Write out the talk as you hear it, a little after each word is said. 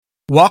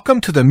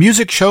Welcome to the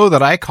music show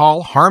that I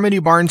call Harmony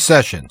Barn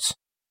Sessions.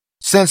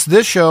 Since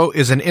this show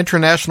is an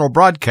international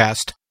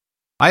broadcast,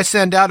 I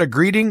send out a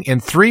greeting in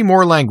 3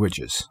 more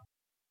languages.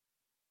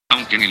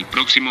 Aunque en el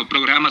próximo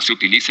programa se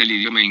utiliza el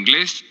idioma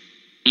inglés,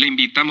 le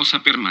invitamos a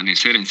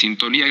permanecer en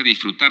sintonía y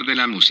disfrutar de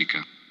la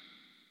música.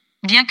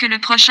 Bien que le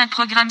prochain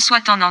programme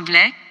soit en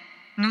anglais,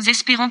 nous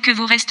espérons que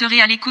vous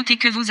resterez à l'écoute et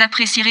que vous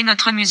apprécierez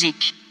notre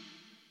musique.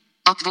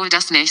 Obwohl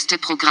das nächste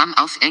Programm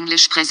auf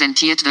Englisch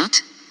präsentiert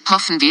wird,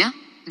 hoffen wir,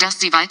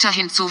 dass Sie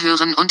weiterhin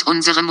zuhören und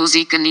unsere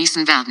Musik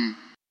genießen werden.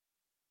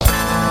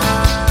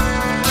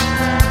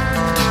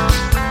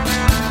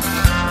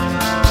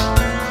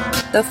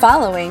 The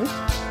following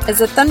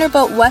is a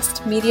Thunderbolt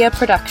West media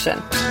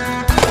production.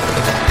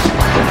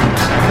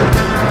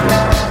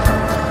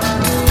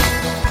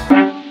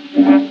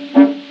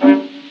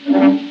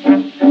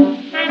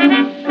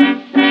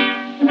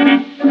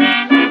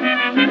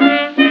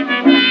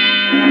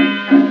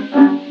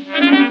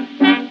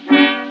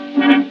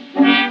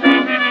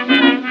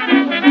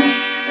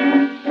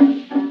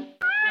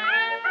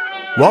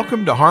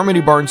 Welcome to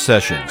Harmony Barn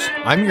Sessions.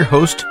 I'm your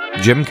host,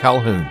 Jim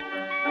Calhoun.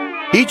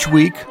 Each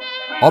week,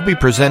 I'll be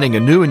presenting a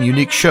new and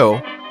unique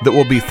show that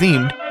will be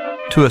themed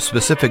to a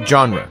specific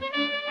genre.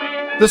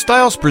 The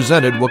styles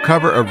presented will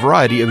cover a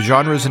variety of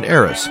genres and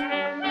eras,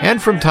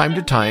 and from time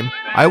to time,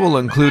 I will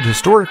include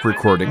historic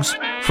recordings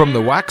from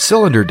the wax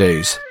cylinder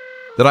days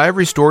that I have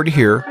restored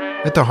here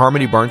at the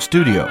Harmony Barn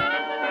Studio.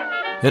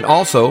 And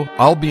also,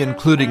 I'll be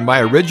including my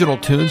original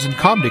tunes and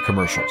comedy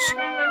commercials.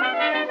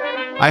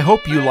 I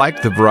hope you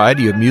like the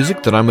variety of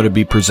music that I'm going to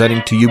be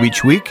presenting to you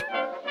each week,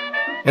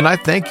 and I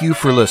thank you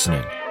for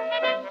listening.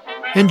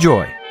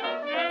 Enjoy.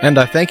 And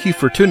I thank you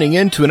for tuning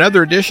in to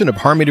another edition of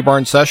Harmony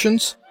Barn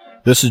Sessions.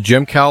 This is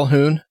Jim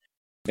Calhoun,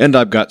 and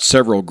I've got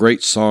several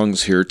great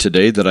songs here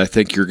today that I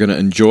think you're going to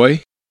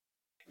enjoy.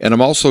 And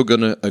I'm also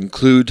going to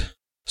include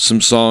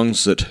some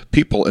songs that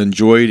people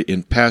enjoyed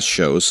in past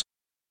shows.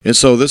 And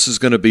so this is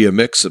going to be a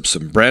mix of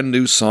some brand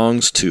new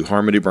songs to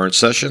Harmony Barn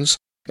Sessions,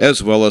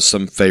 as well as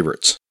some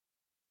favorites.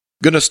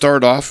 Going to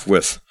start off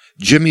with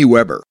Jimmy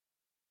Weber,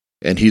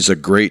 and he's a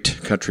great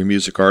country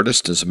music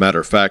artist. As a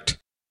matter of fact,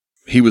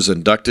 he was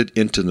inducted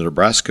into the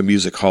Nebraska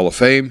Music Hall of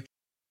Fame.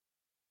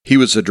 He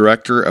was the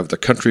director of the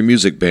country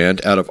music band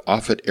out of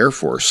Offutt Air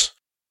Force,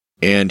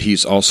 and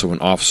he's also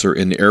an officer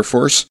in the Air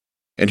Force.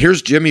 And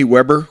here's Jimmy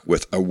Weber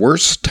with A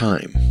Worse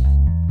Time.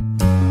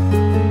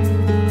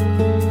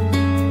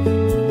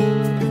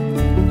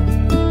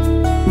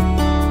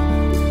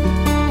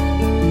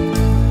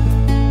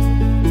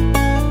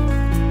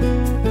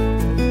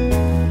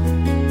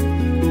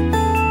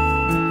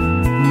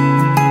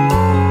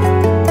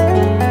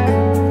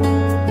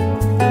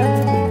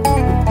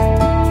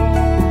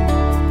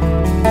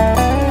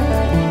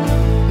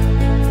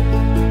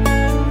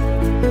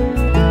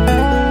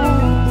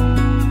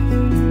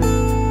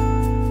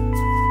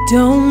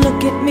 Don't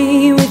look at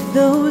me with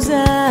those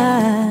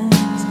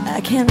eyes.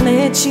 I can't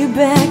let you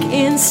back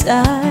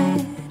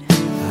inside.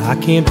 I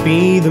can't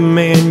be the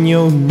man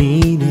you're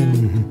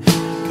needing,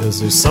 'cause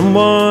there's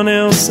someone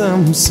else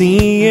I'm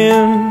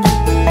seeing.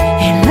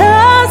 He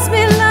loves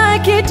me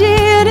like he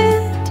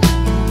didn't.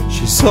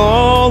 She's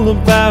all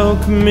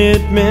about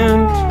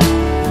commitment,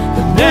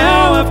 but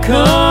now I've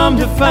come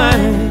to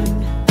find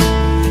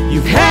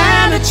you've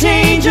had a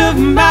change of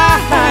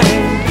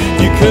mind.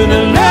 You could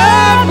have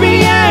loved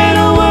me at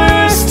a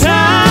worse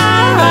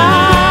time.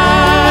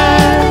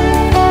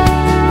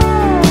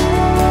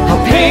 How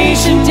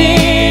patient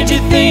did you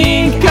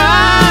think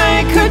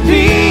I could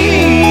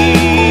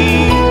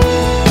be?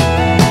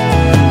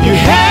 You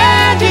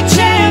had your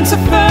chance the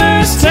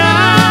first time,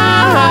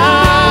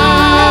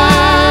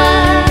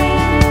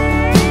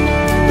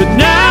 but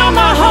now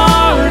my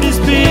heart is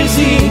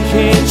busy,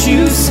 can't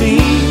you see?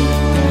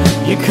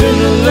 You could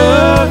have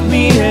loved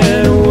me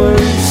at a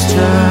worse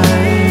time.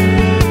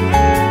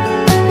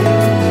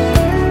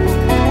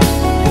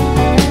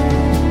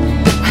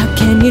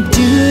 You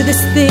do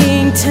this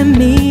thing to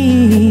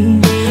me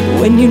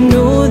when you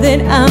know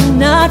that I'm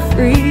not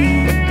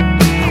free.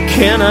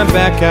 Can I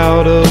back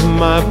out of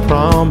my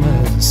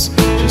promise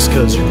just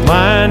 'cause your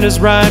mind is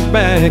right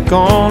back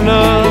on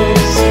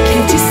us?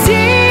 Can't you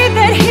see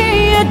that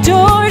he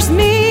adores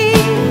me?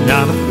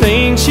 Not a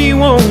thing she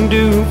won't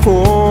do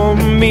for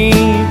me.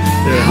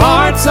 Their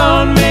hearts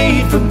aren't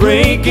made for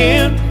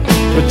breaking,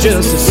 but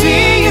just to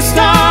see your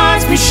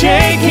stars be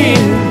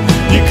shaking.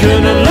 You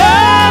couldn't have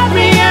loved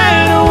me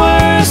at a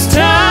worse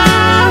time.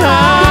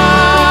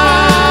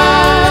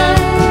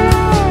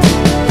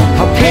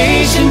 How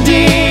patient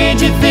did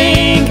you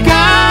think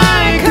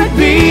I could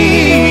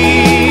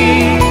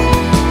be?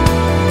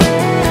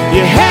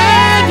 You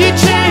had your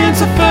chance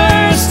the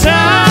first time,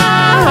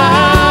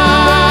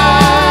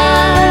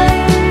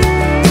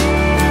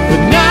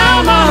 but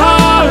now my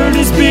heart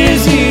is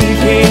busy,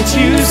 can't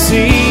you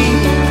see?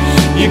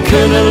 You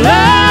could have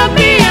loved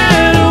me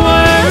at a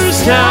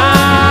worse time.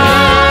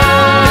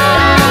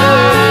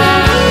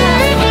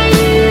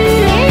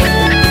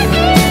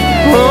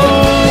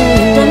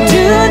 Don't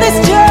do this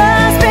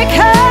just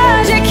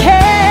because you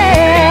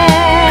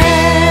can.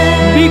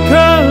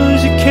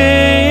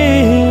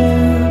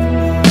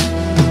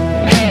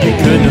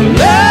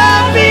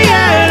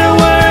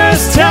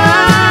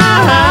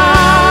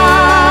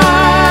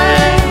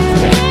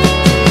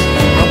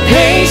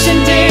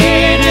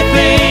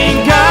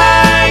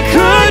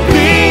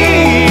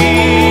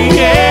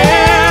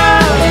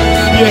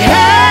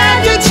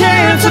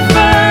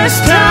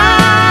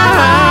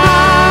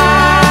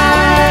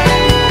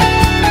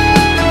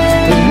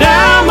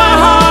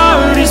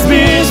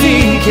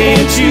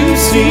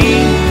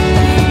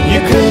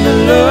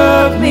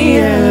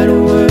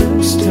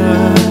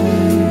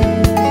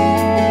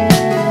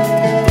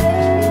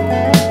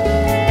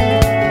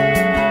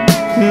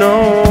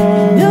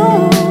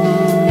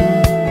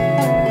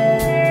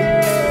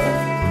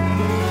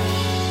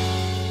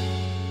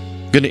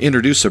 Going to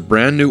introduce a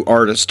brand new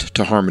artist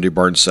to Harmony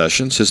Barn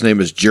Sessions. His name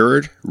is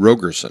Jared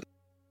Rogerson.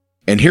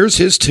 And here's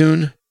his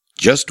tune,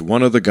 Just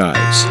One of the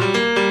Guys.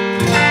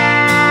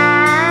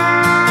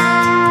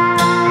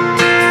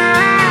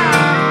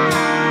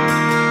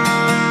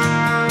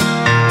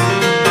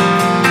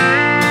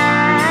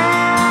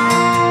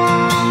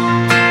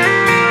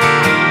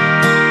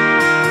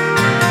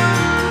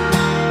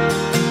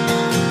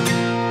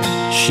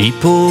 She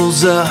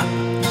pulls up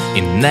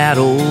in that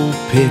old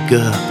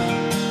pickup,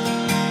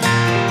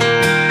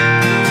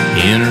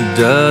 in her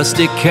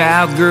dusty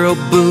cowgirl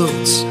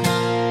boots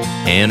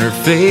and her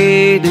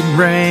faded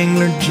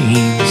Wrangler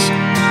jeans.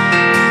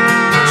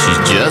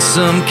 She's just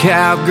some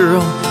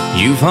cowgirl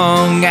you've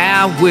hung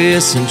out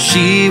with since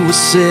she was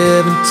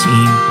 17.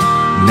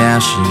 Now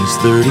she's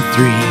 33.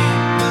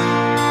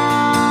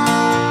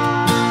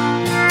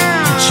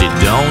 She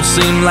don't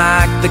seem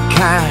like the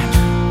kind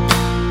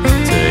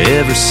to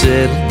ever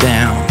settle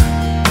down.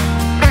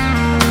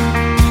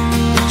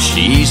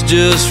 She's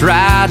just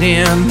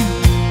riding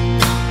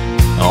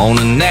on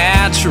a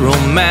natural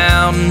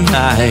mountain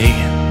high.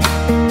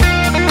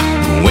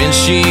 When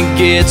she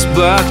gets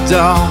bucked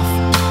off,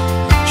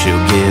 she'll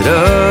get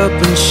up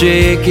and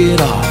shake it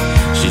off.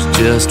 She's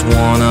just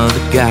one of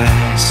the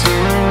guys.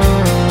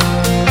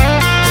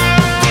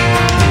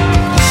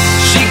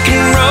 She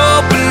can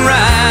rope and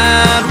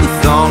ride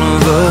with all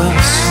of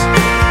us.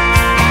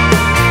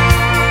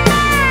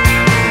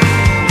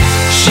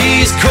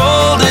 She's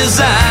cold as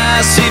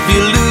ice if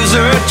you lose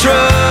her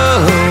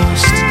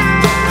trust.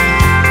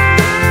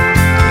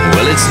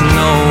 Well, it's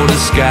no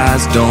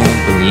disguise, don't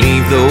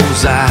believe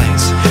those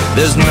eyes.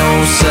 There's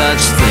no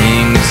such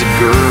thing as a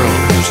girl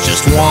who's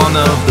just one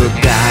of the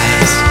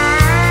guys.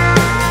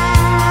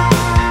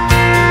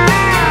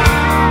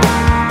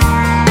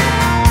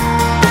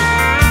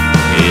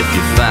 If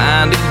you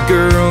find a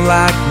girl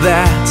like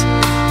that,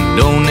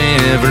 don't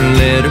ever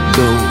let her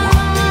go.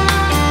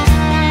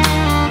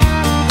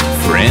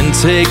 Friend,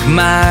 take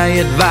my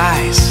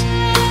advice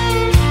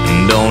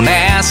and don't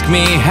ask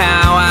me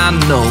how I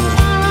know.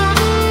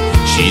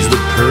 She's the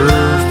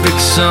perfect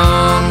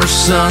summer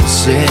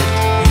sunset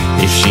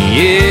if she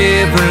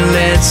ever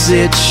lets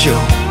it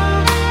show.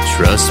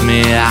 Trust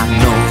me, I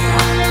know.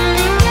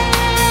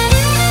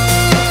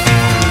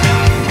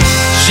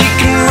 She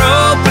can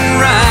rope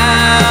and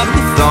ride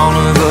with all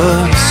of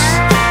us.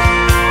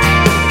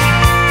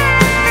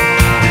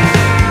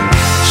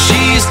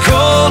 She's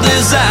cold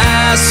as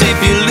ice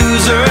if you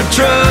lose her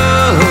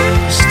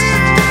trust.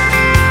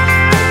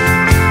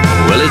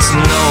 Well, it's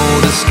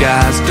no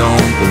disguise,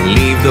 don't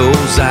believe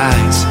those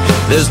eyes.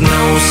 There's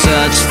no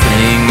such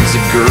thing as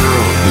a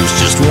girl who's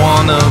just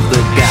one of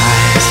the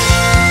guys.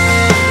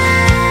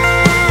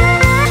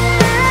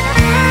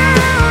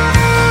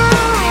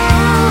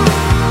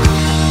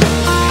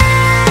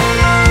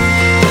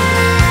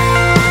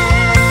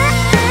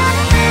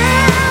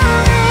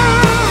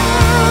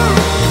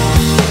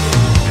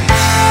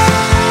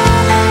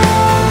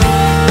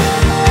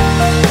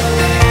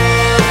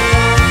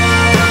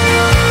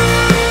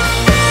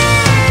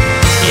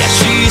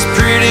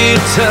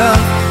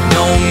 Tough,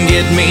 don't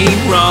get me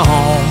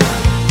wrong,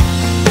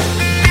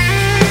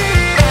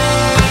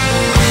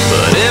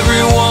 but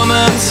every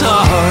woman's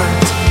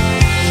heart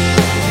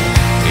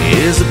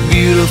is a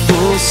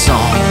beautiful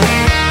song,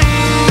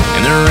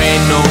 and there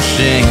ain't no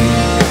shame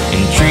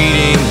in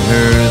treating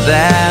her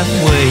that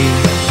way.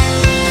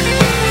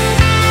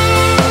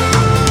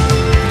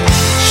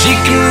 She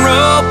can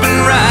rope and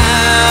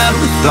ride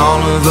with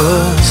all of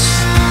us.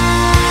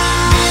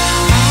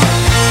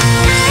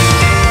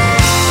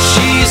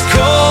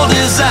 Cold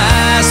as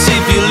ice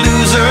if you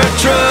lose her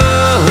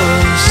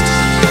trust.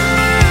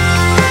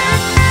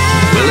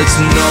 Well, it's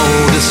no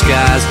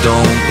disguise,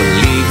 don't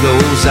believe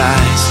those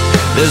eyes.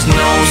 There's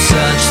no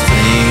such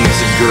thing as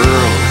a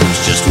girl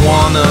who's just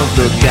one of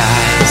the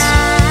guys.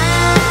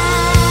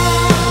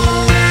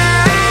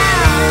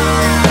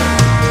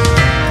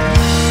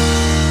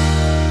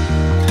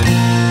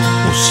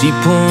 Well, she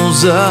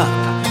pulls up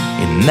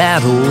in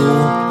that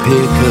old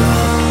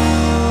pickup.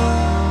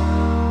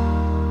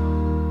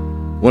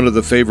 One of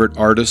the favorite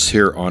artists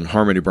here on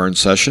Harmony Barn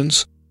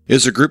Sessions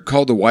is a group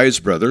called the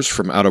Wise Brothers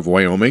from out of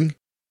Wyoming.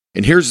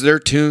 And here's their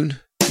tune,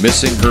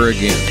 Missing Her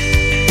Again.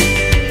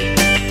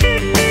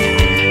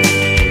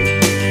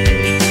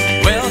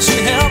 Well,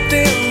 she helped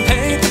him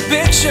paint the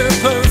picture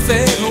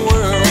perfect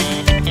world,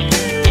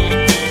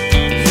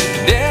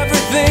 and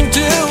everything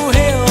to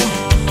him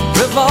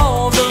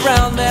revolved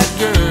around that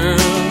girl.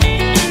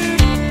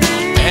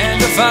 And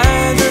to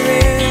find her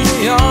in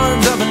the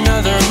arms of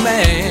another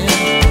man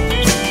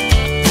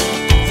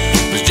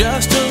was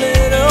just a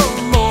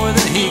little more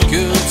than he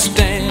could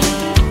stand.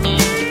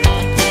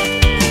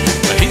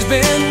 But he's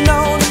been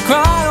known to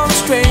cry on a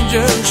strange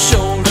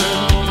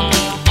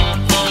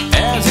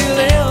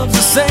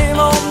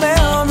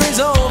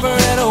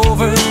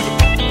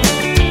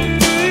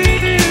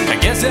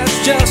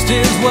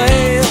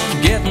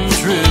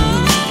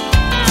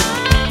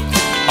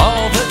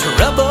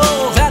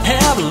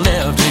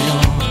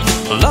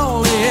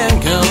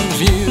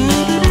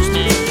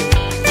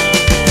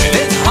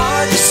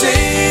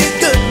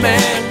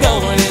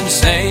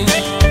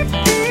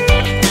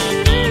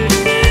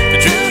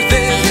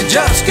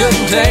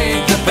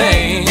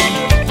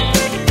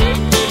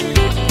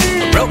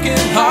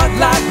heart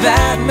like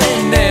that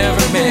may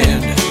never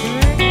mend.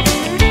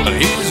 But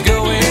he's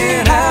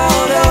going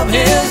out of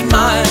his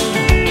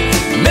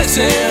mind,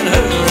 missing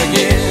her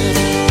again.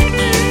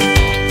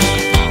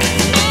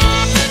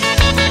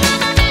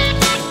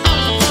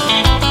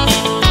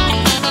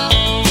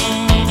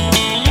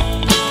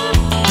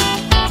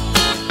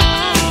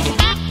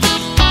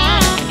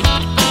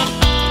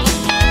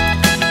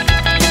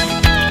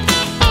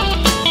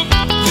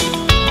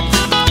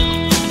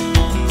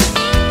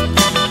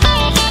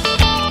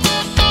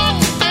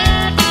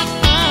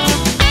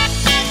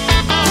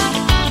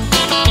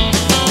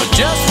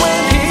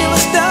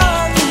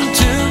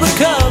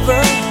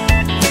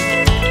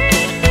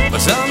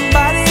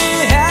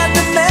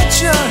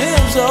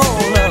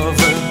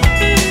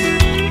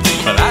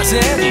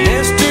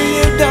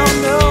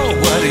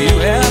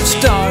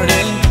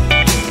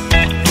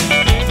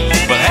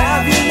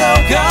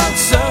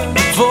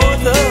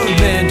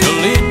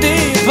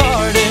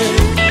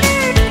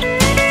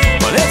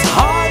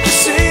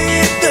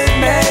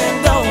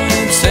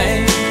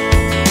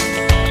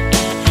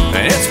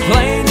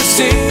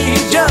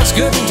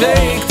 Couldn't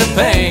take the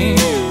pain.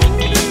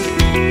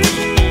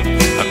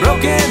 A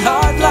broken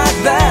heart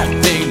like that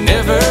they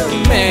never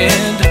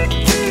mend.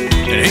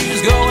 And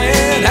he's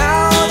going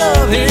out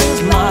of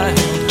his mind,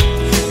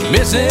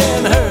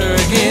 missing her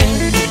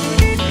again.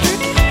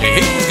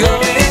 He's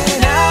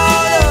going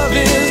out of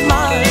his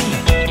mind,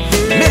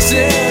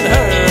 missing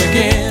her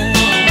again.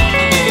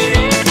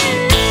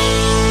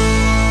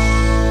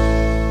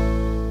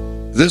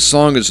 This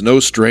song is no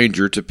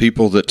stranger to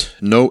people that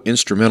know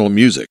instrumental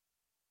music,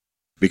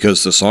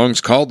 because the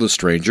song's called The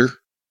Stranger,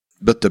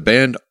 but the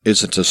band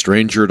isn't a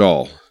stranger at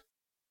all.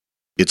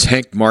 It's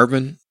Hank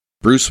Marvin,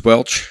 Bruce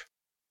Welch,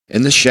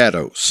 and the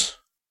Shadows.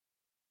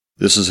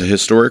 This is a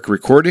historic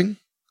recording,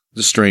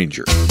 The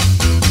Stranger.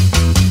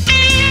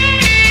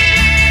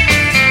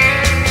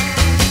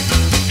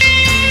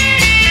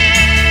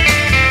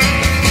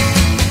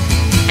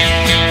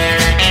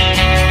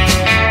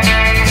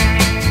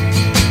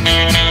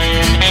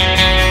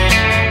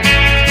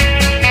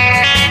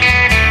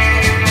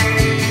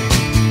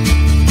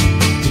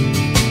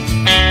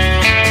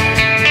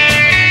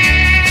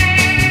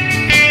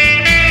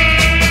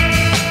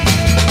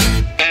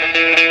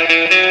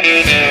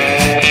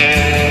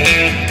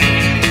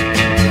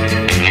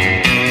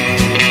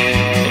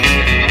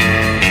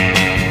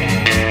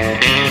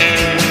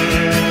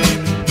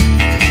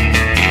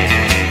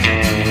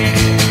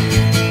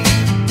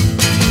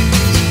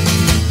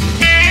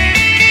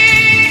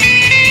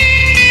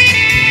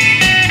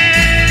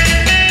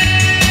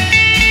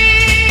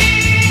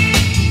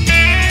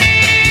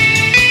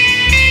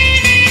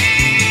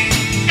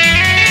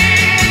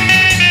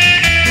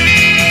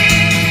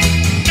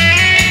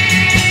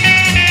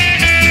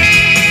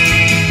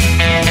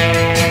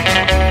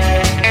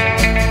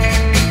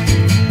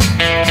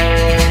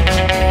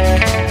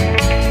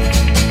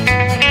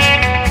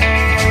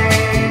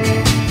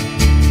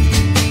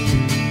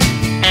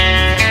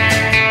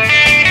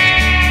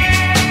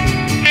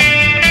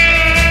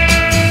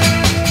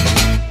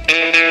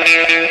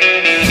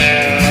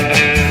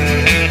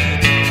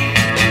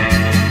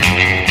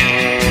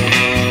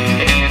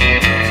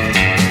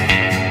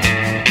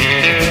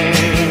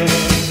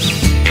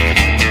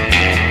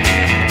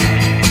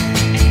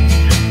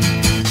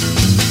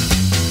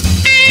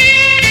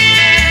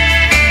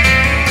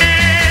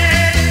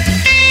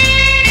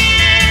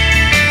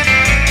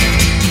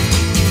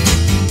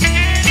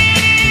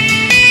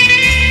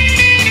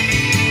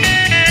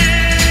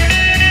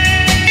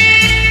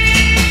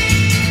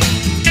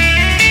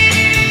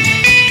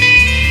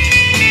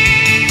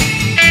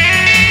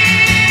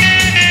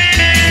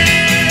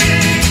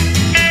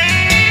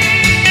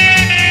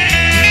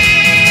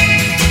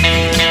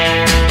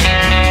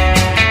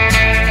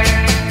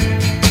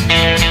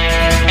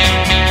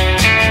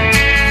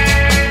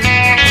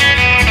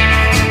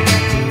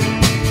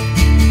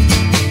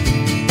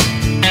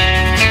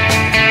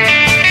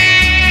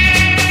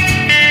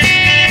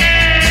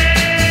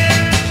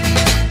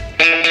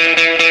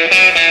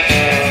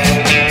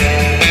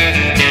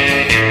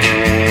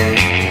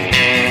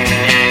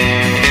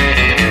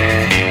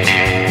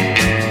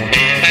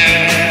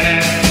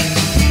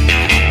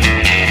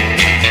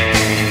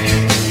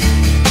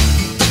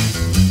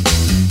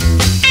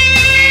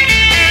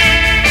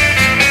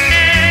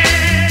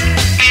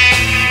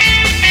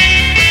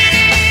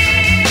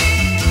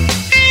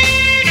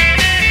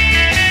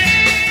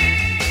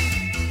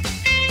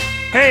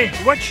 Hey,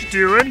 what you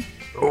doing?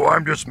 Oh,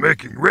 I'm just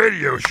making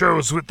radio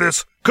shows with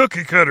this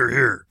cookie cutter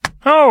here.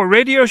 Oh,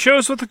 radio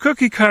shows with a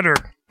cookie cutter.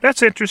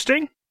 That's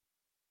interesting.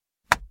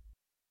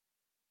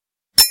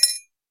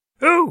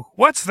 Ooh,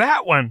 what's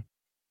that one?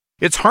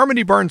 It's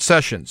Harmony Barn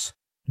Sessions,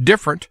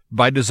 different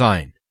by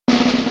design.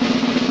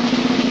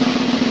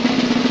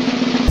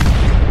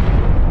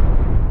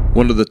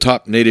 One of the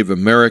top Native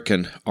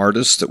American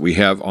artists that we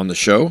have on the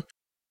show,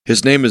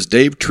 his name is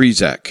Dave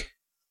Trezak,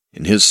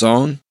 and his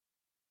song,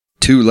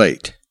 Too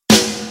Late.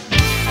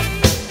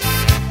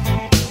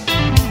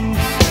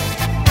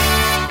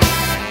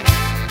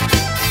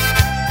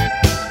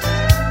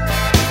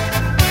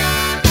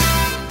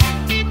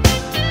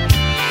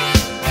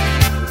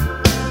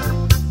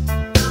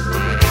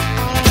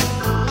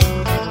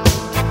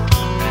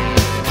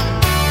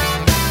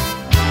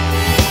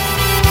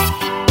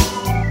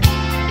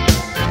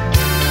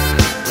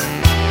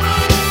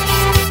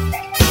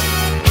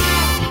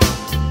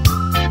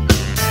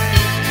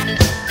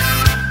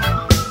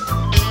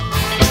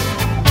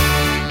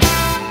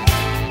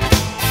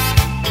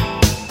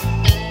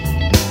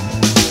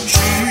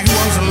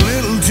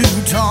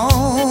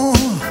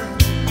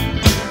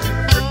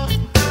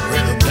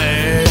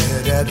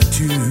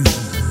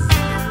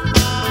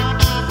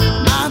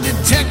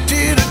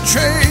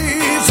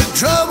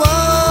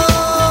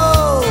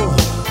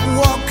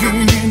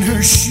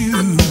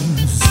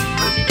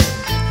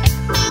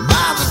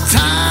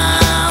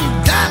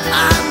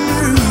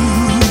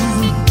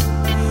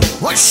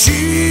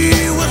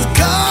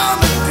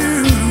 gonna do?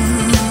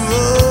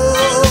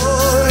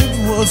 Oh, it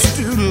was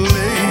too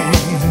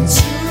late.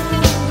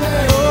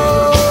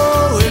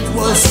 Oh, it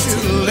was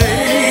too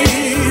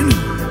late.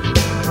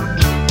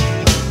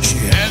 She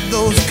had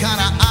those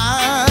kind of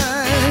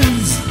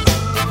eyes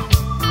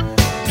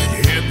that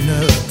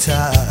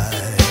hypnotize.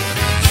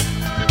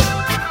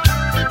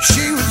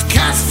 She was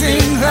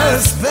casting her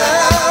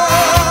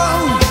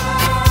spell,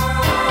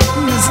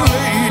 this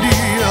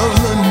lady of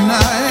the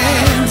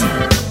night.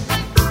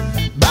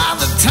 By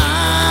the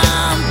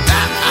time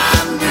that I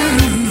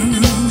knew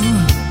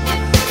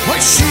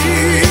what she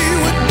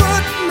would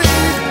put me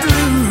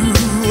through,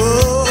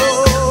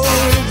 oh,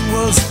 it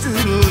was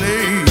too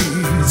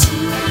late.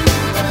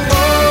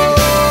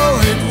 Oh,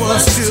 it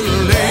was too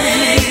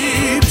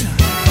late.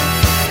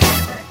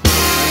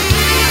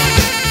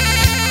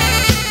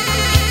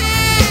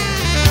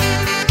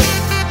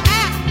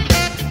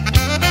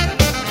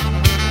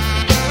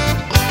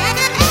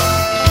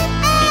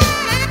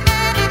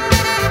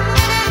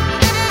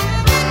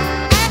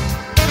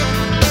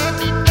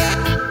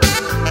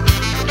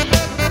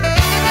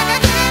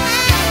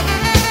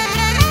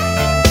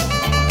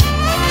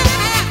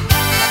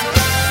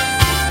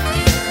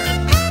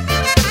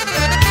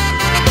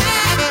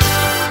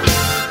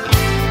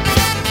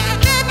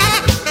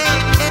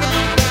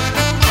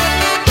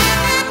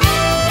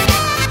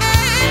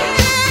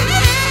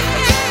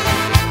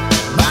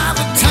 By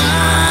the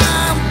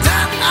time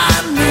that I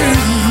knew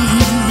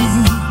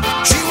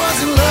she was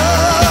in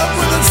love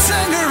with a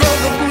singer of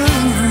the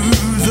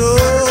blues, oh,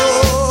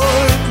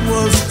 it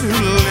was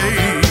too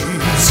late.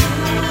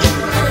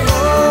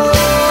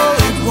 Oh,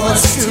 it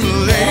was too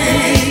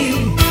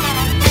late.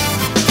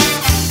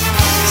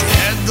 She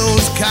had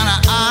those kind of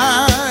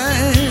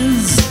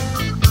eyes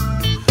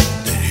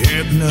that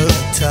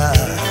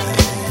hypnotize.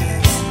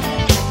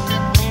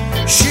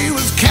 She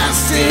was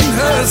casting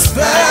her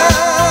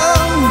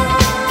spell,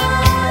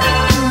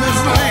 this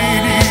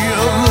lady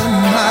of the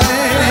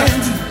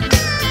night.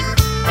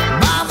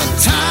 By the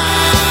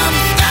time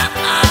that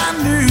I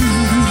knew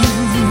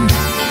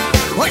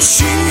what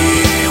she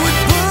would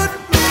put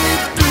me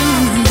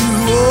through,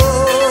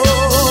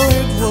 oh,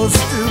 it was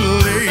too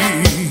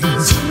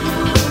late.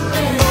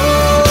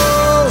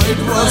 Oh, it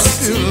was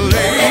too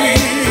late.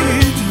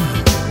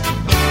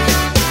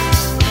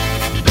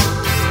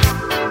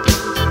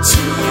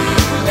 Too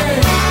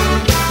late.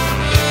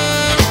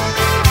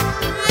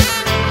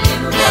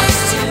 It was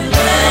too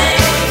late.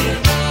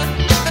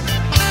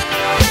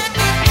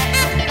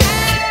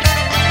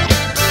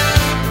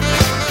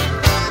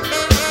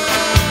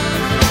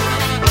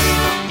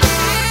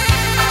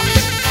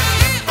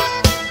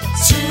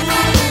 Too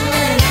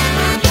late.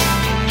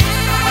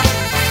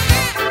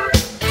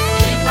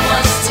 It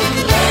was too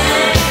late.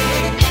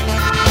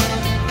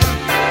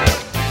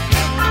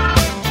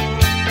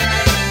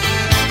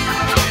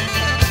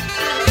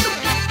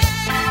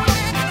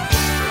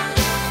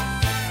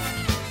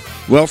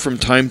 Well, from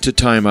time to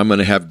time, I'm going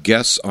to have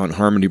guests on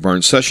Harmony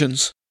Barn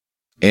Sessions,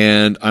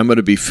 and I'm going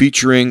to be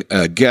featuring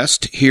a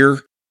guest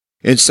here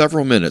in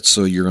several minutes,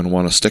 so you're going to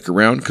want to stick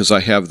around because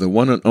I have the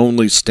one and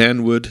only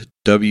Stanwood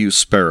W.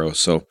 Sparrow,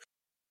 so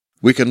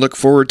we can look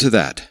forward to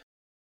that.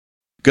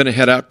 Going to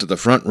head out to the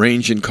Front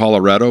Range in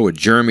Colorado with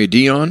Jeremy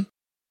Dion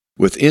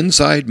with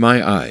Inside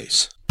My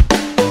Eyes.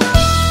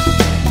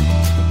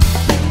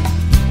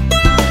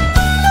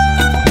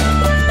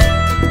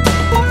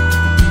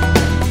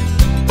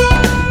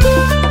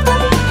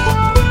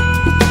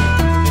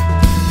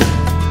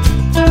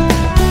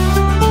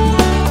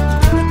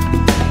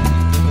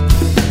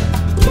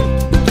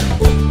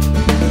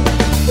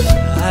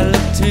 I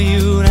look to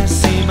you and I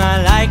see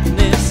my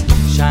likeness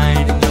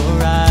shine in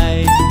your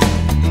eyes.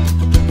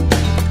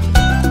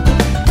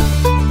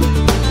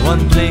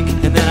 One blink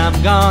and then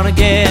I'm gone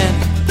again.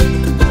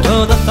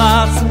 Oh, the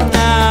thoughts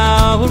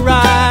now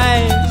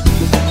arise.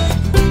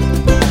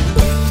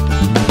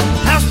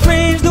 How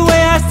strange the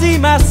way I see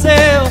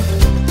myself.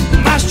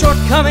 My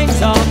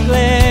shortcomings all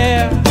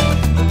glare.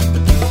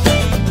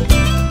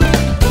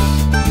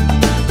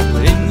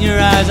 But in your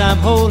eyes I'm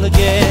whole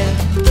again.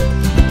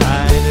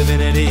 My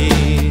divinity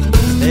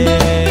is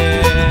there.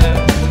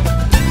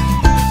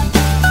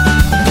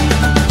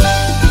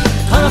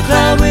 On a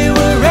cloud we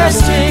were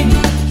resting,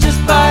 just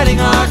biding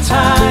our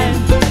time.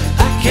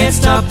 I can't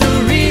stop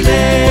the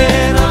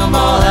reeling, I'm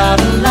all out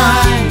of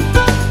line.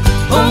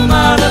 Oh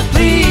Marla,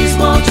 please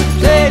won't you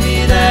play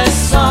me that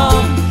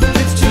song?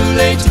 It's too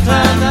late to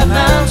climb that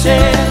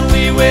mountain,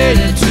 we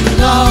waited too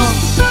long.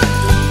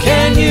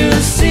 Can you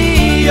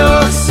see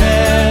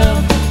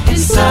yourself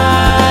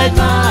inside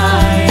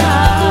my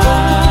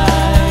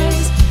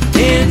eyes?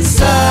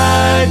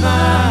 Inside my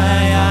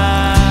eyes.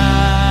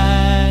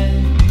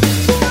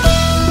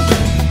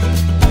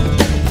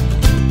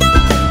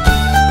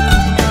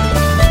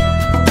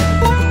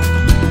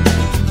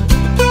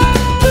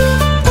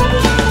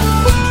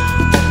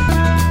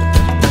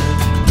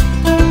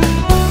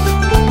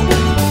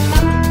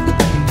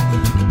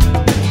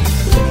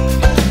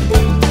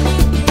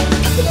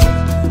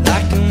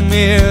 Like a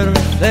mirror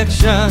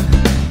reflection,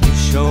 you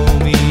show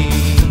me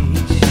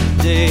each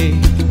day.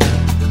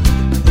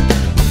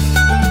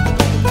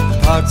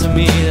 Parts of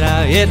me that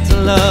I yet to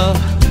love,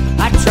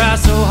 I try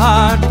so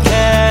hard to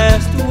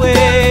cast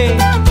away.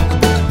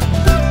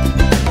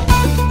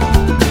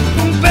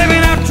 Baby,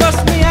 now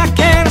trust me, I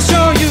can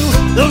assure you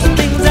those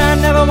things I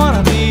never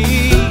wanna be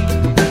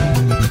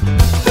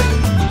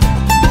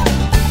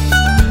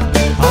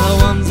are the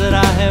ones that I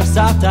have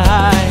sought to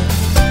hide,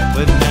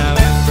 but now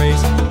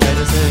embrace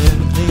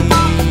reticently.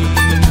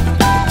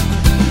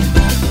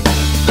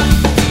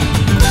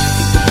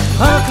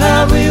 On a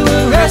cloud we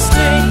were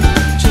resting,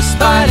 just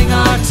biding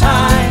our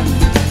time.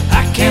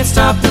 I can't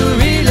stop the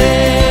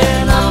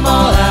reeling, I'm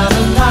all out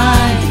of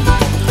line.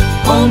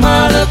 Oh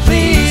mother,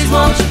 please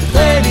won't you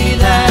play me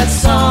that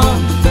song?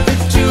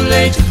 It's too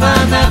late to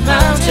climb that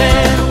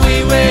mountain, we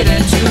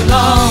waited too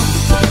long.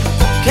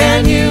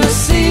 Can you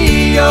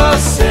see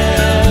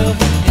yourself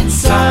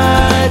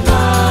inside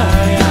my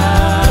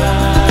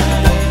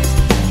eyes?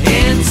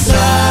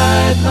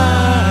 Inside my eyes.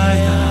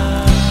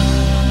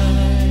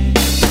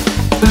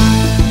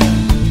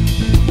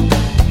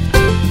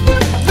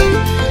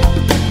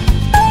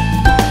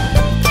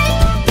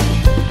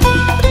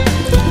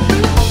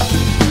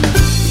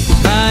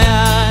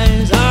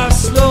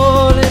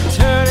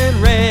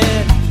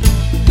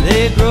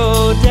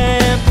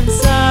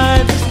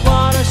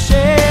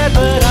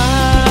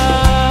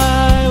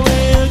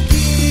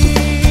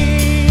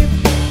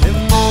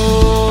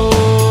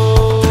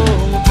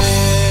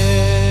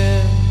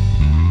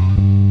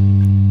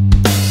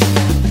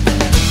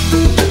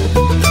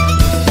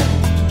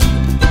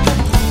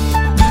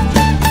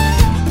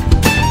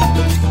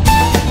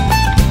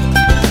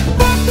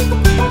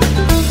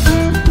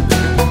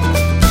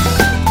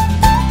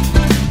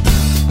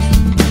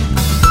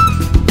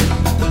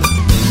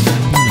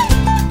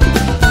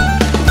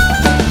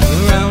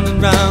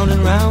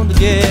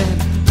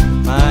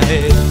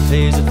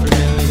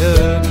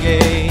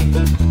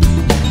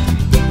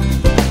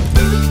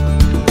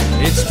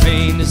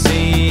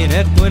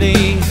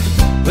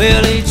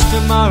 Will each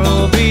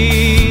tomorrow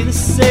be the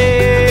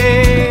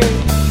same?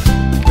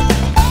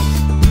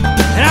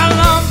 And I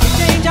long to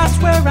change, I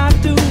swear I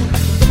do.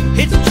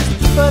 It's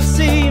just what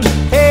seems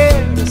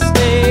here to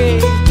stay.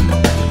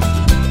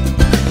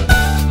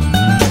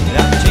 And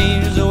I've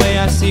changed the way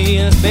I see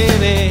us,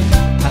 baby.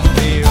 I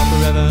fear I'll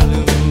forever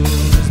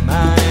lose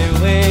my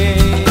way.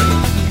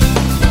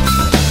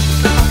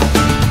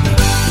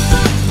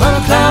 On a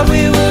cloud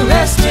we were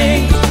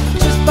resting,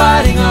 just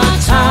biding our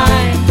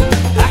time.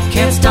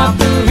 Can't stop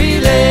the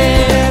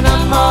reeling,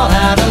 I'm all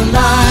out of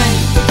line.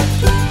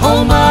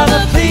 Oh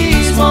mother,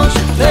 please won't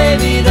you play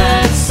me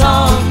that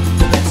song?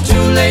 It's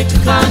too late to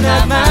climb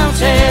that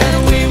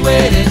mountain, we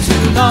waited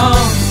too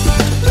long.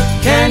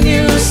 Can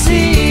you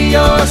see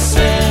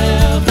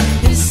yourself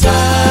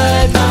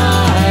inside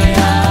my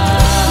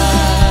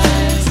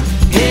eyes?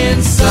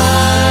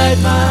 Inside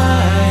my eyes.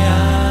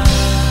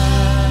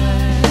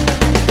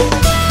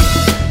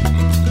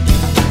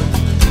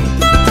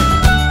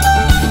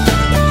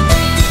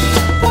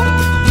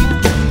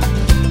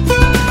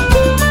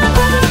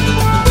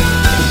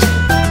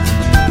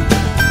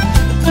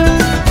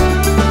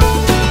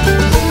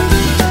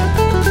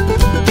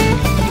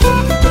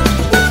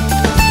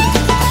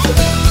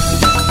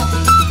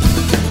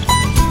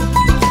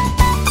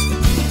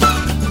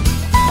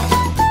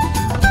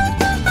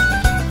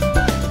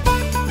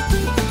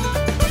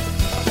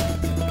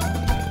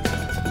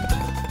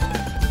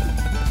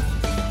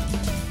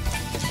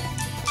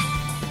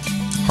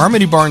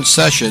 Harmony Barn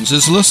Sessions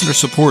is listener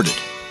supported,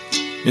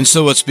 and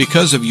so it's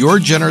because of your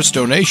generous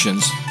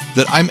donations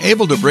that I'm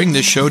able to bring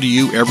this show to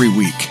you every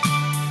week.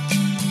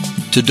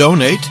 To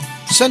donate,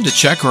 send a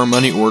check or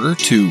money order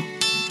to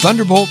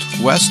Thunderbolt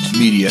West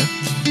Media,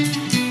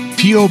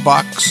 P.O.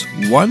 Box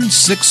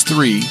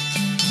 163,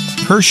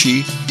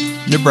 Hershey,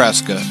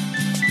 Nebraska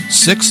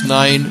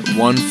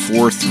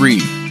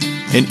 69143.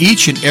 And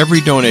each and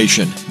every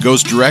donation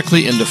goes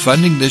directly into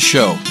funding this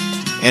show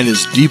and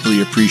is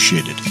deeply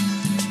appreciated.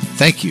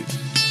 Thank you.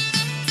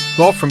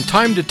 Well, from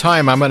time to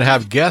time, I'm going to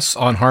have guests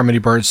on Harmony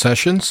Barn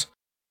Sessions.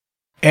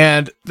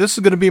 And this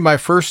is going to be my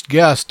first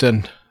guest,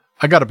 and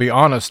I got to be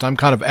honest, I'm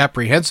kind of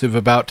apprehensive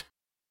about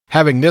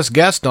having this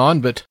guest on,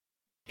 but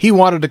he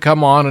wanted to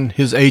come on and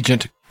his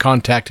agent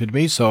contacted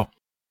me, so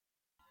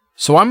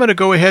I'm going to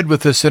go ahead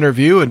with this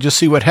interview and just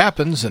see what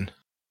happens. And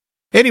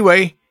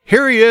anyway,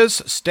 here he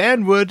is,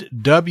 Stanwood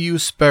W.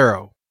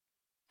 Sparrow.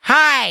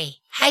 Hi,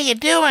 how you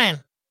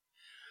doing?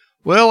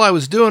 Well, I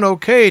was doing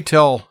okay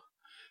till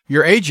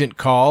your agent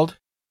called.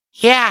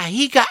 Yeah,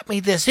 he got me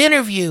this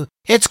interview.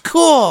 It's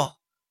cool.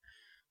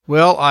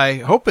 Well, I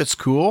hope it's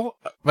cool,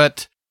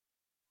 but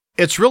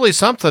it's really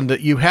something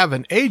that you have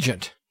an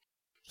agent.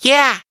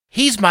 Yeah,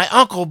 he's my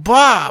Uncle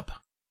Bob.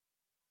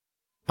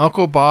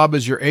 Uncle Bob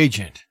is your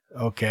agent.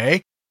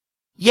 Okay.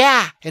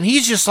 Yeah, and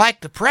he's just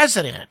like the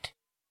president.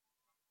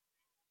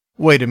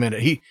 Wait a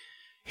minute.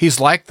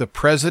 He's like the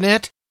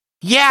president?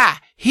 Yeah,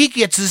 he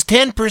gets his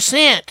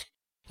 10%.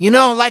 You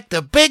know, like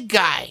the big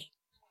guy.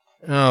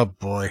 Oh,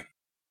 boy.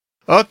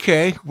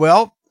 Okay,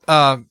 well,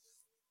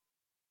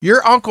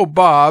 your Uncle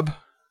Bob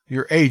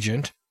your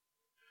agent,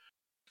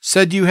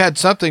 said you had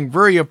something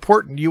very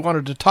important you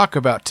wanted to talk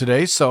about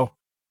today, so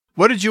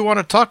what did you want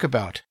to talk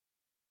about?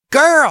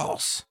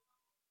 Girls.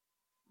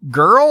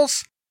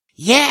 Girls?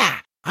 Yeah,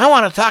 I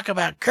want to talk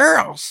about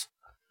girls.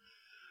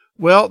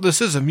 Well,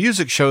 this is a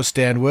music show,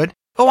 Stanwood.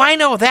 Oh, I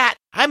know that.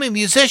 I'm a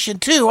musician,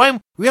 too.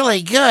 I'm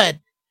really good.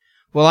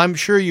 Well, I'm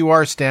sure you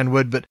are,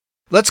 Stanwood, but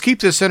let's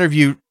keep this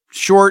interview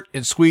short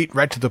and sweet,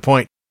 right to the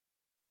point.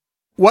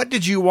 What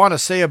did you want to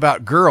say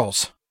about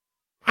girls?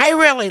 I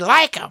really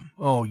like them.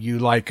 Oh, you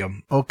like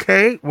them.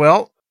 Okay,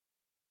 well,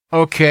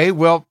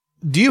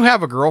 do you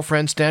have a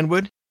girlfriend,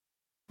 Stanwood?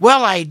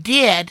 Well, I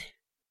did.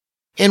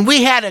 And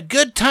we had a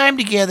good time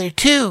together,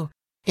 too.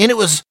 And it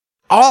was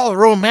all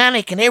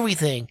romantic and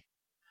everything.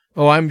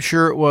 Oh, I'm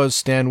sure it was,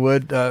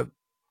 Stanwood.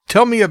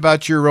 Tell me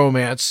about your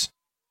romance.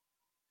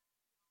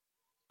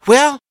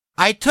 Well,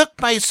 I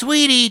took my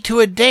sweetie to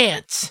a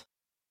dance,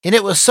 and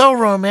it was so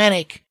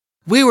romantic.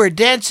 We were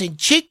dancing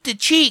cheek to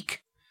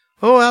cheek.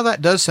 Oh, well,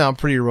 that does sound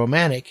pretty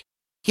romantic.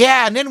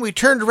 Yeah, and then we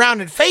turned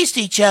around and faced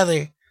each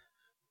other.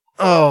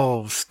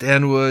 Oh,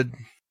 Stanwood.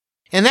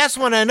 And that's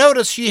when I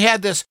noticed she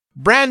had this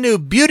brand new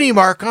beauty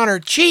mark on her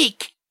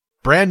cheek.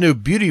 Brand new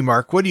beauty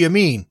mark? What do you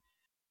mean?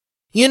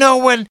 You know,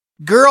 when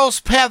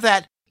girls have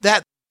that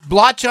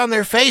blotch on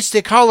their face,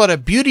 they call it a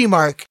beauty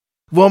mark.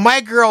 Well,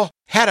 my girl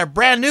had a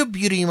brand new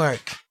beauty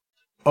mark.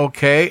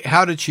 Okay,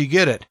 how did she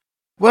get it?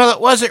 Well,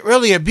 it wasn't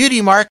really a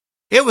beauty mark.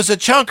 It was a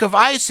chunk of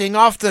icing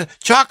off the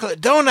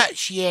chocolate donut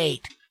she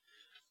ate.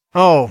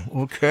 Oh,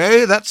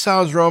 okay, that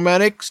sounds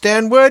romantic,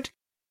 Stanwood.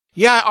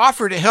 Yeah, I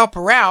offered to help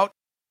her out.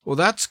 Well,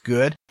 that's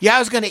good. Yeah, I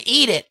was going to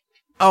eat it.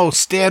 Oh,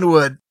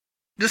 Stanwood,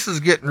 this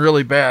is getting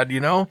really bad, you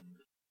know?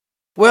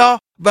 Well,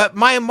 but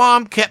my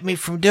mom kept me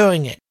from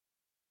doing it.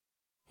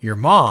 Your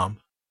mom?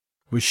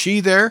 Was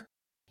she there?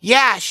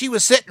 Yeah, she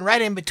was sitting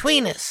right in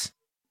between us.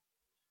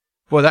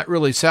 Well, that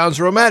really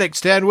sounds romantic,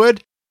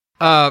 Stanwood.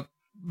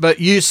 But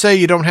you say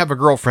you don't have a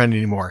girlfriend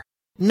anymore.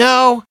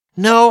 No,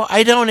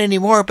 I don't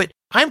anymore, but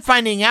I'm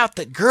finding out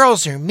that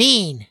girls are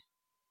mean.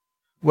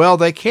 Well,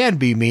 they can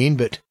be mean,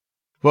 but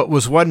what,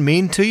 was one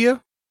mean to you?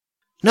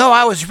 No,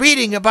 I was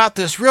reading about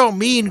this real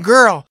mean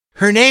girl.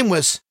 Her name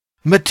was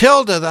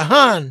Matilda the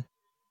Hun.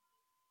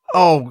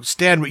 Oh,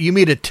 Stanwood, you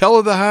mean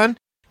Attila the Hun?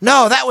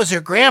 No, that was her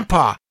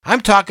grandpa.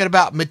 I'm talking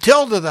about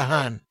Matilda the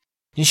Hun.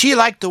 And she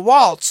liked to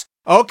waltz.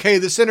 Okay,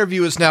 this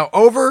interview is now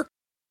over.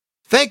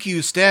 Thank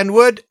you,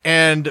 Stanwood,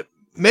 and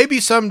maybe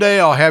someday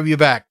I'll have you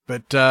back.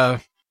 But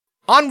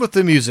on with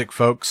the music,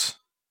 folks.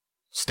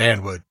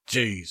 Stanwood,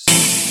 jeez.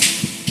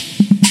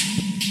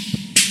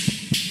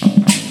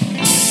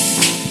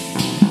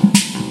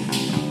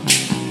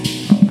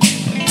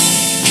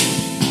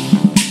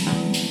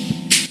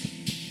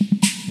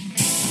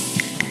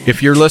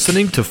 If you're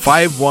listening to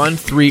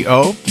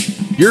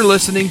 5130, you're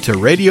listening to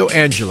Radio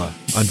Angela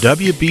on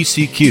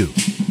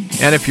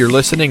WBCQ. And if you're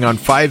listening on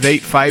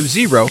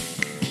 5850,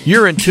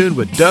 you're in tune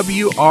with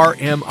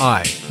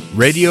WRMI,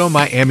 Radio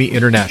Miami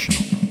International.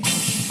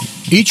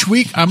 Each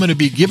week, I'm going to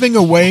be giving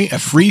away a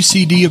free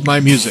CD of my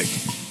music.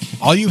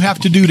 All you have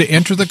to do to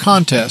enter the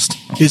contest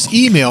is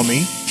email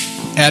me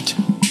at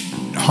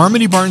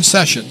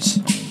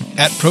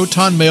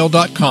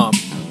harmonybarnsessions@protonmail.com.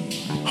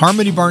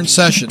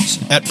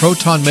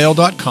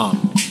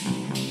 harmonybarnsessions@protonmail.com.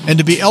 And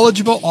to be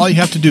eligible, all you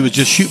have to do is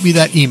just shoot me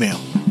that email.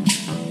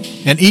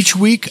 And each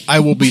week, I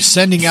will be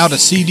sending out a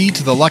CD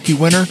to the lucky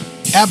winner,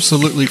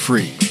 absolutely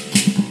free.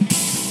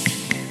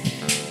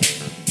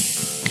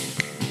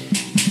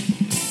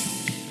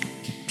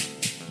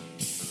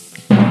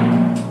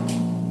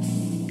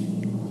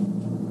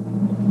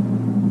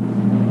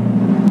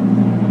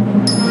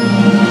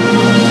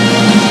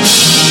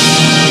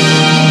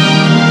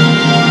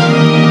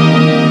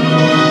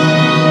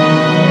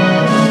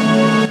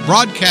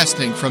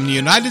 Broadcasting from the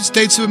United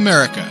States of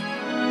America,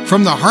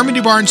 from the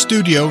Harmony Barn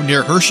Studio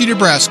near Hershey,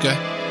 Nebraska,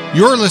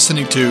 you're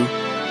listening to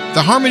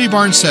the Harmony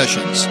Barn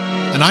Sessions,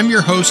 and I'm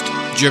your host,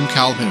 Jim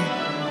Calhoun.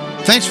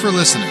 Thanks for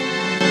listening.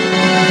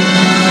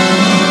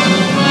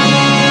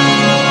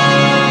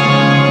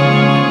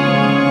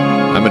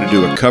 I'm going to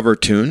do a cover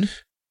tune.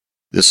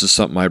 This is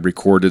something I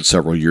recorded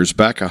several years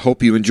back. I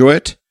hope you enjoy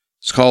it.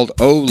 It's called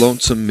Oh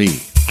Lonesome Me.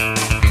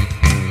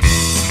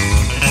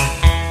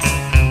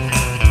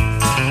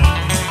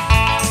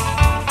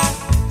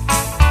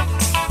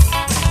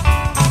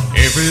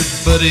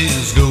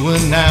 Everybody's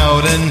going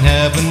out and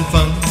having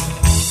fun.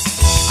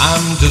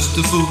 I'm just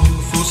a fool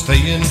for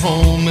staying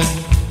home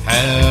and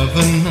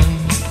having none.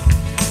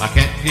 I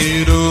can't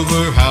get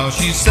over how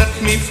she set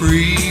me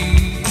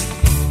free.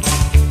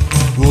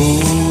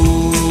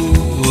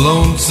 Oh,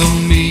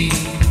 lonesome me.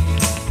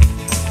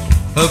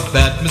 A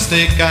bad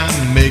mistake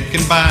I'm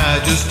making by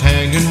just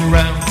hanging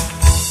around.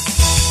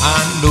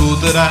 I know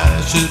that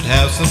I should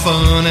have some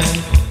fun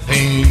and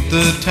paint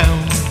the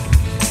town.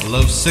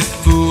 Lovesick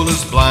fool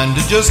is blind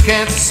and just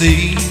can't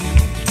see.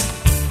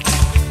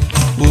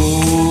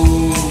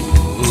 Oh,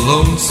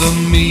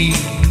 lonesome me.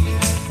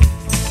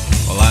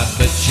 Well, I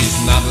bet she's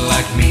not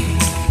like me.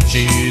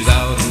 She's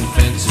out and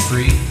fancy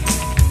free,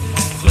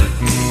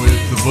 flirting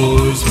with the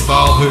boys with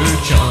all her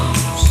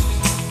charms,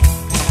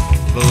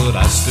 but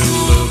I still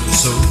love her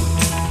so.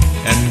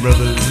 And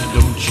brother,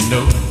 don't you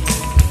know,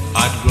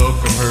 I'd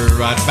welcome her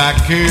right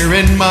back here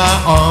in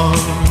my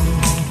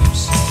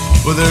arms.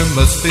 Well, there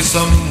must be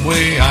some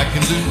way I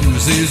can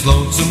lose these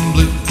lonesome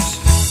blues,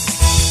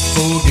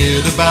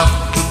 forget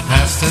about the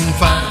past and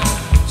find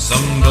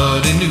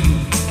somebody new.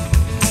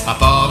 I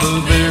thought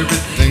of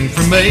everything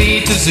from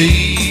A to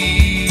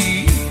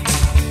Z.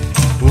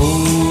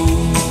 Oh,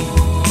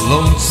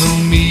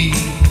 lonesome me.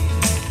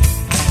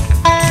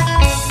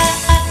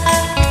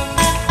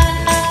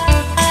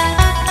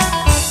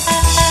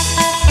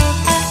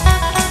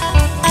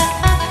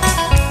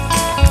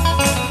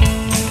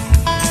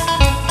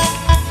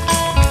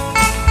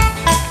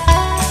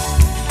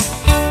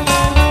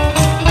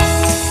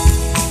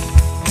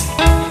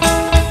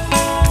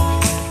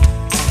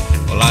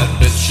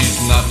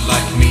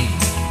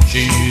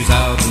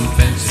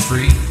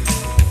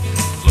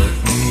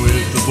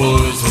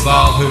 With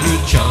all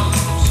her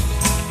charms,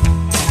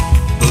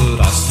 but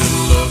I still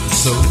love her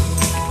so.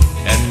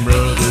 And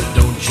brother,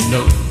 don't you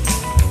know,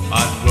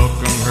 I'd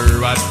welcome her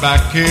right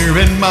back here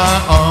in my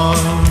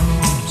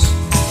arms.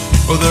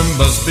 Oh, there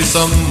must be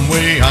some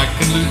way I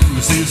can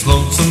lose these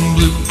lonesome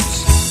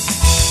blues,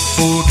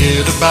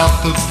 forget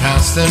about the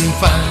past and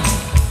find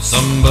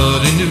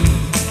somebody new.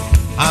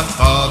 I've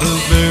thought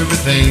of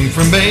everything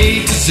from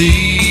A to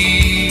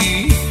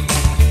Z.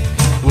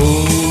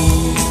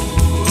 Oh,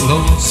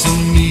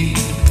 lonesome me.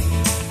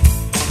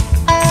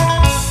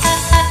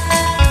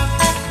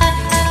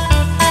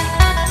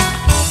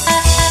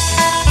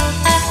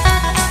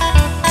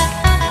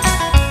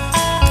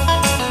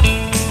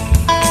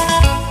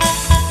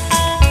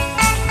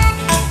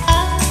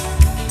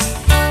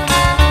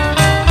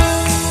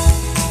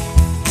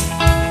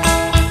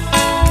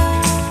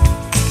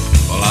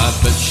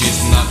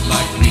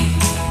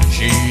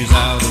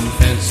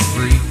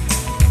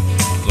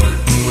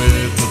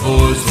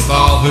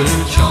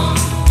 Her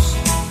charms,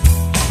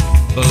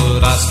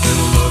 but I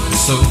still love her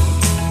so.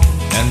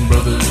 And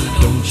brother,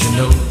 don't you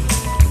know,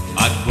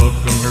 I'd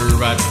welcome her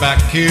right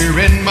back here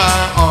in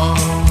my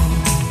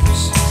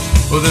arms.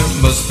 Oh, there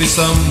must be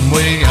some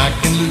way I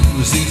can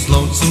lose these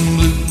lonesome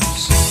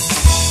blues,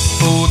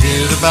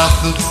 forget about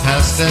the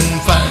past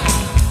and find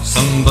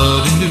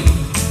somebody new.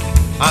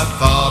 I've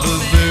thought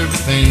of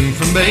everything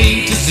from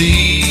A to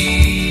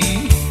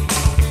Z.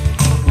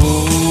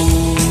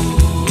 Oh,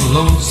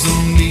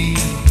 lonesome me.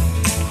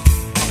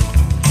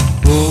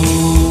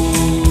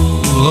 Oh,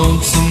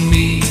 lonesome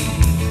me.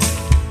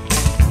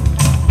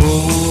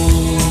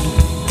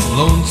 Oh,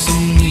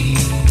 lonesome me.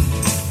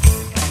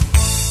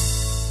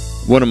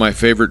 One of my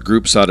favorite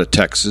groups out of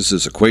Texas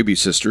is the Quebe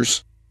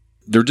Sisters.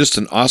 They're just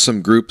an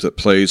awesome group that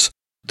plays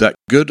that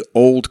good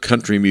old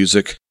country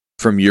music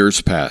from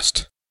years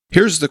past.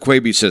 Here's the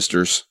Quebe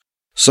Sisters,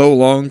 So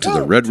Long to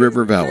the Red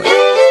River Valley.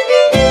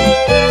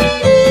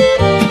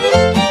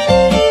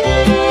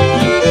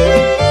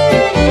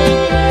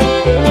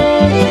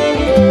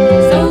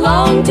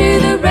 To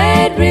the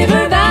Red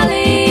River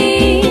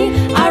Valley,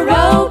 our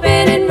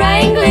roping and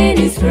wrangling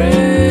is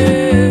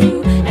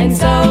through, and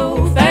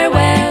so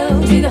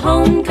farewell to the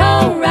home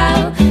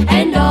corral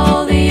and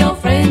all the old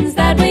friends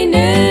that we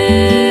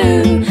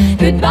knew.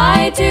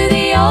 Goodbye to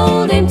the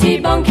old empty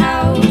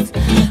bunkhouse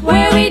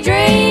where we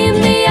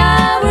dreamed the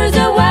hours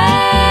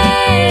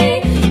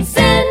away.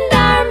 Send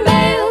our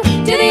mail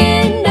to the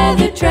end of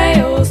the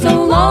trail.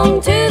 So long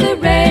to the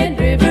Red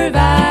River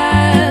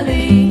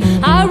Valley.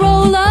 I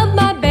roll up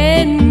my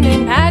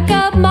and pack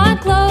up my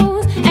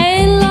clothes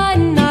and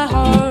lighten my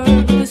heart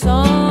with a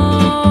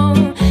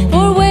song.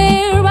 For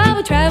where I'll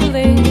be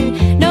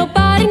traveling,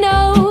 nobody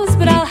knows,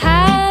 but I'll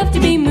have to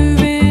be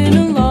moving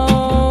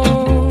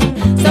along.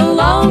 So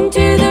long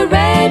to the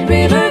Red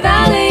River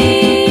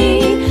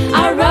Valley,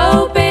 our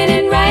roping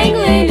and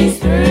wrangling is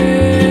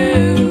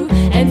through,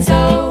 and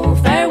so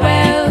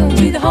farewell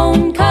to the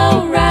home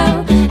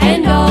corral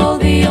and all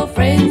the old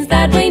friends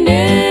that we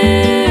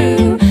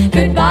knew.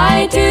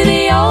 Goodbye to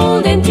the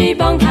old empty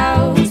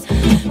bunkhouse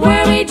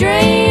where we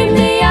dreamed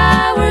the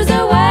hours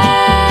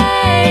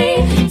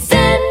away.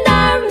 Send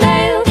our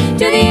mail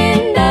to the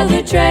end of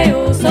the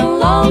trail. So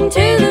long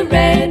to the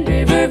Red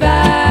River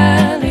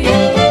Valley.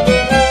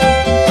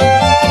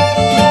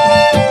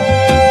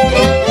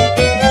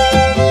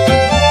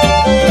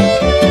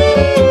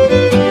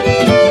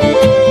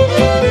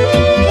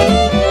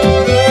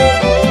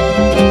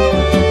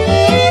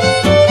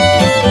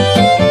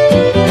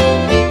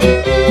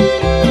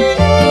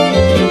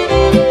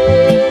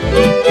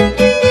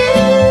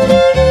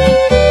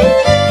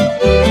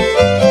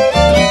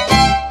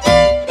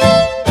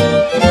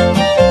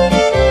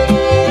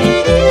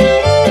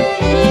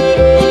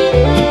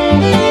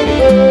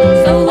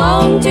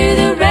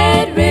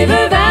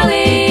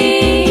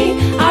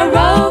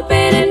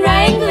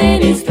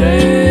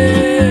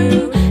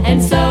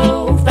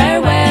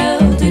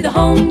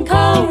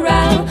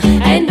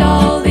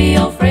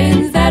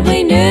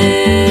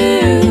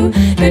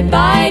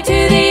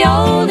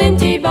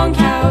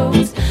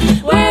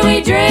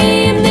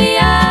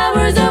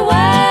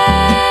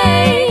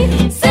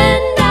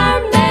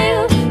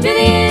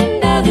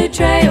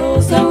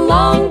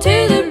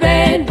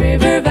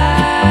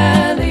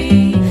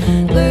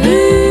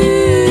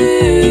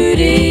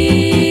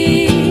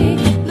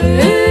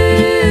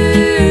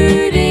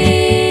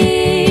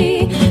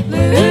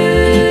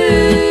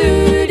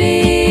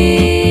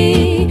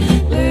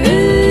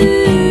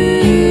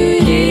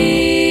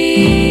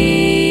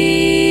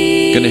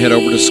 going to head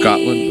over to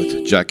Scotland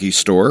with Jackie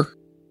Storr,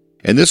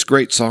 and this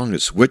great song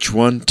is Which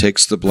One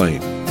Takes the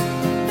Blame?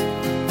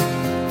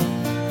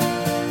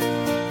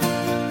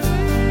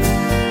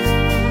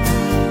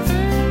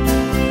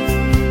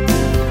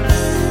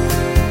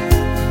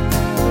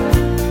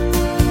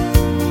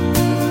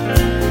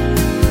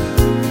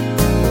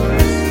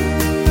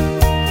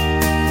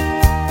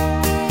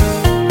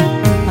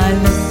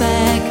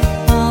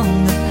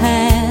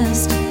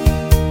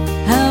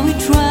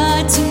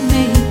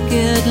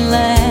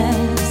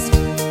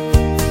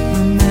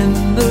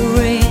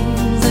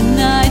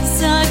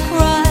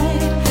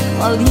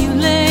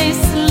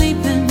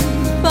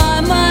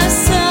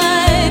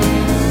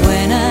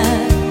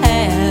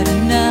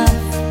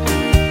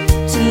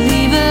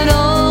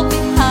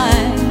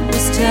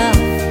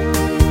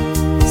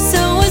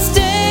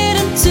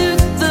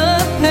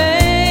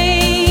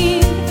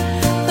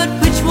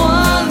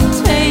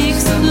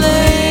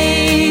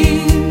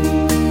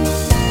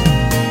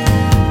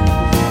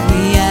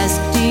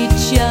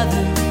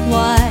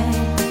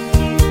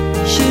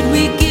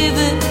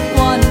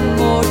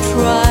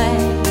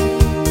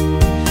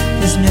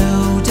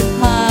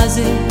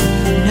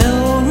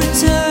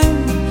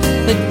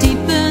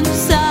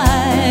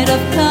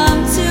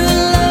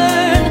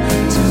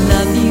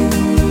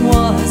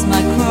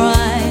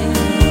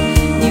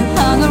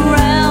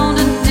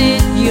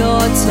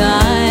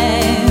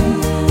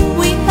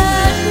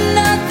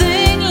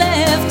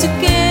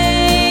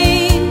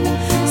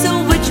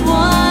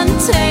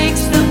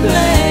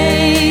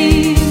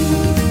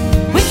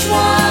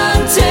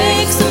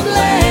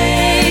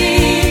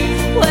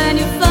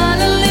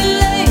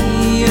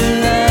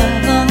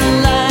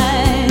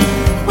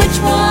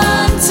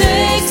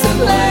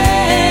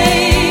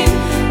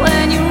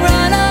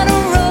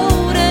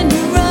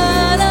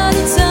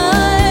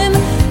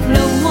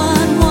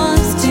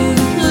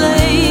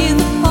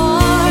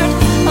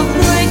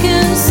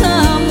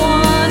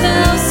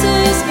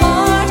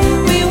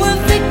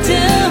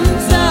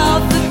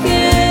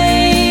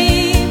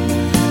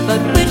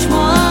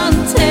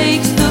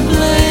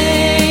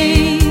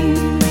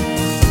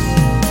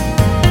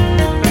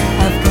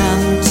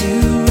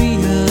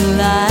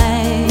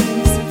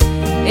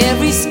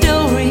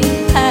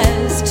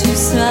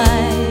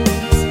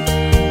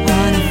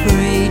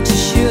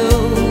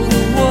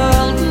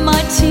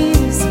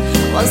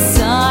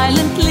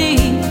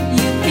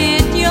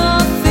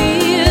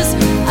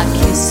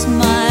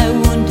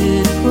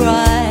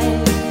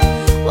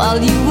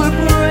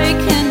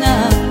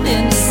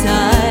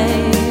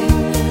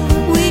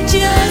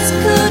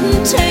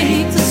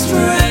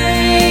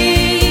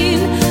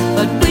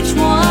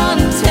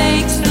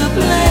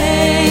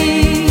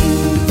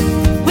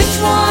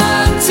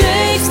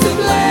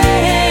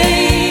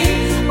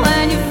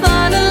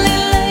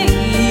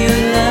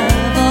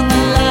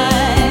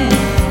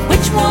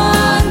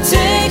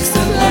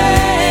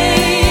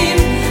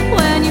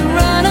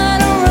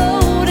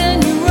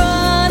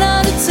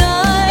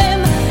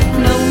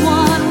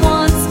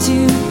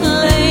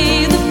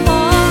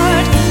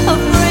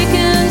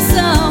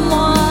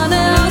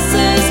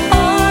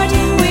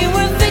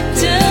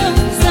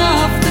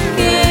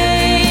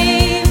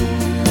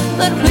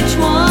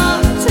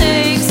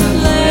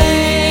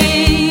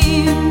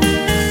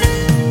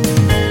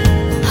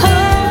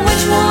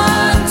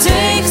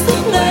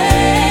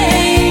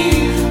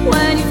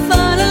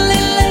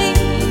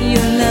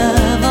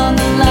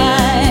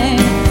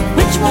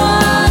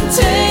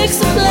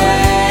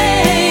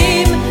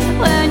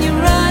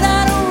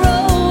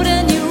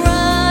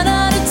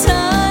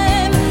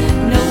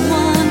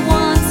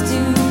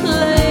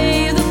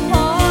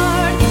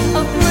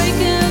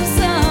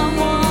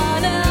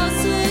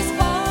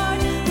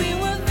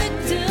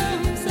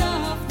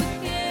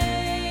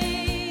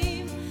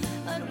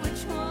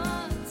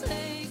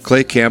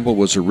 Clay Campbell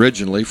was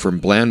originally from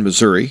Bland,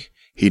 Missouri.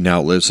 He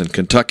now lives in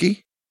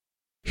Kentucky.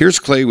 Here's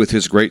Clay with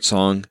his great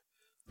song,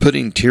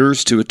 Putting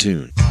Tears to a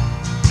Tune.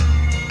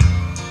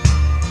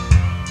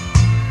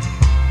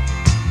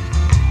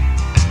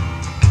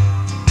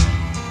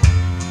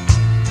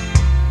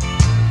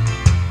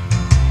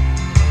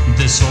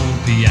 This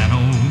old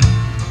piano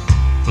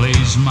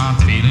plays my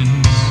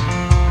feelings,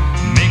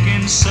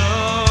 making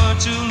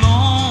such a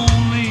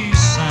lonely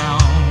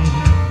sound,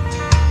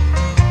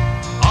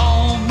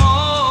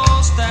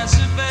 almost as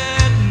if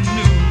it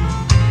knew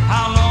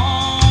how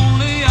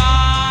lonely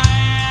I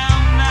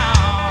am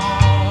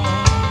now.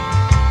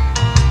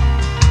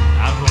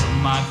 I wrote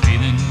my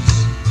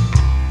feelings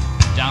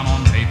down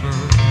on paper,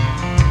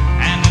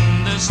 and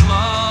in this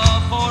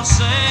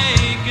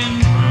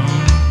love-forsaken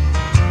room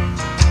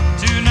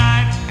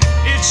tonight,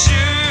 it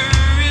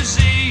sure is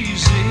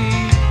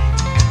easy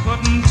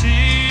putting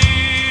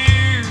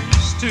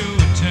tears to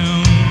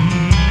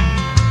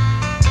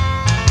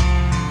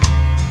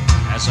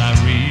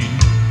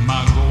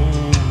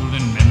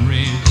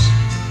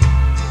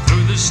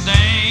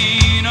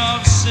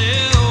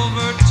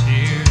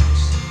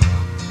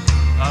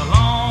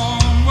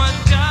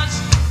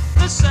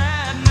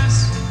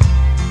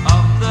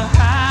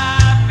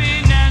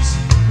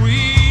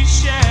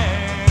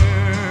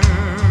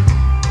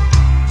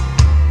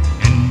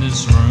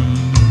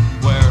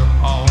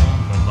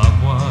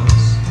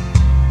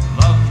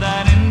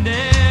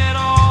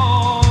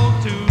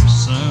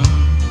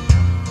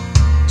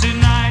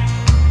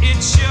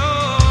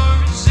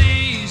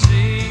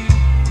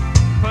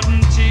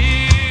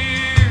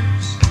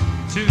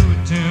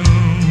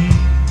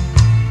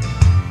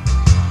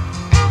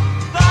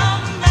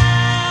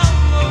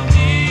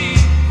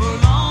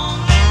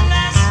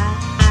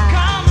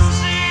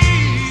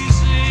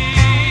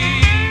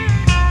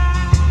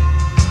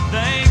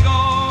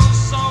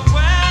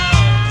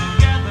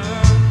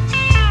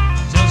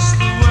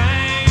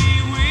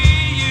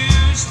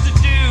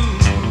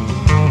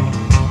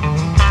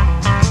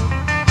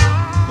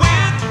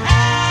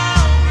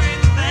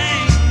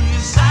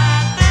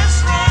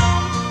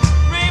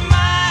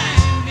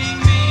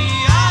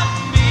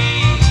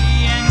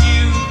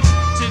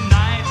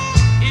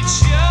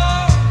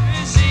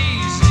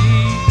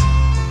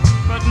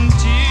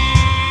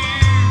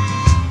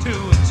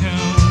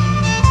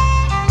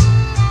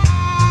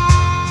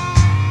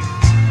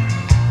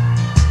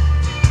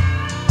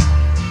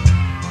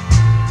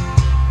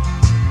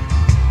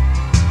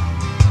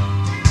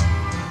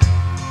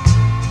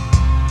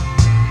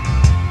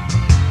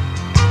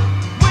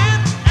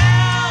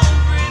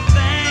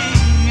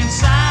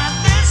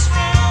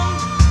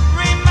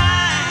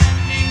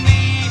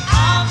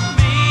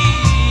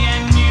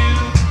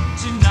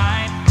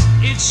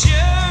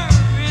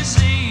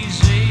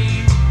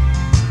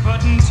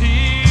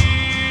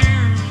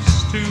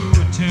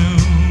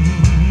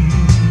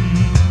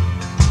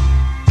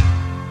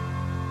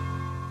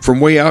From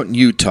way out in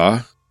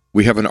Utah,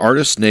 we have an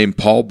artist named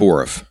Paul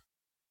Boroff.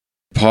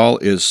 Paul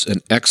is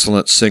an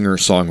excellent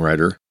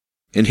singer-songwriter,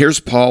 and here's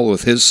Paul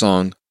with his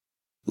song,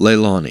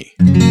 Leilani.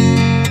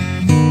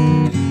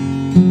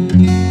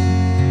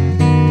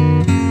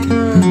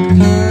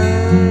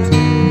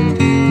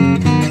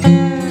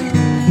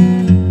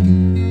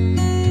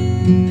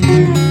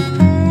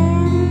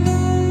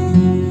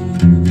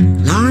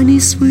 Leilani,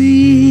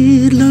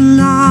 sweet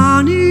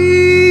Leilani,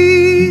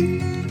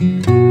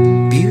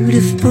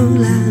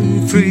 beautiful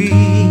and free,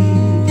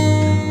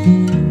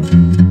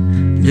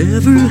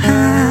 never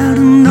had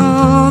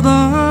another,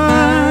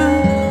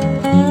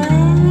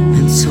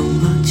 and so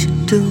much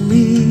to me.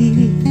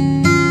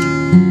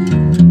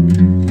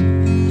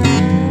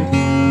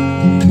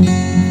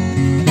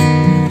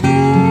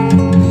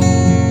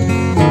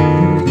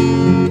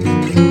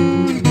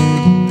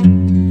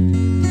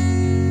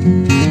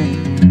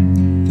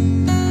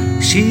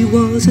 She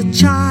was a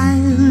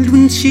child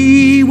when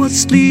she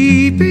was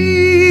sleeping,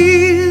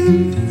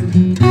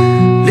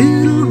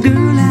 little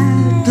girl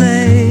at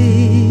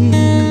play,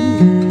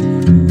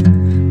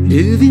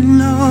 living,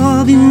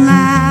 loving,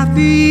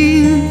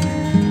 laughing,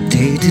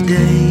 day to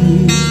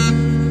day.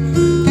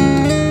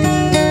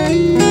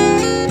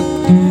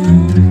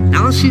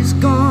 Now she's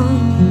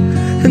gone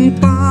and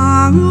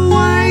far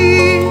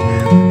away,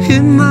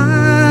 in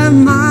my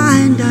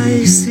mind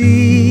I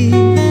see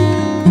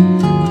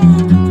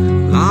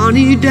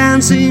Leilani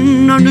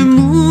dancing under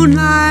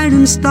moonlight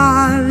and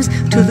stars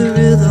to the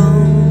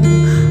rhythm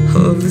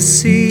of the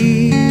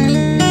sea.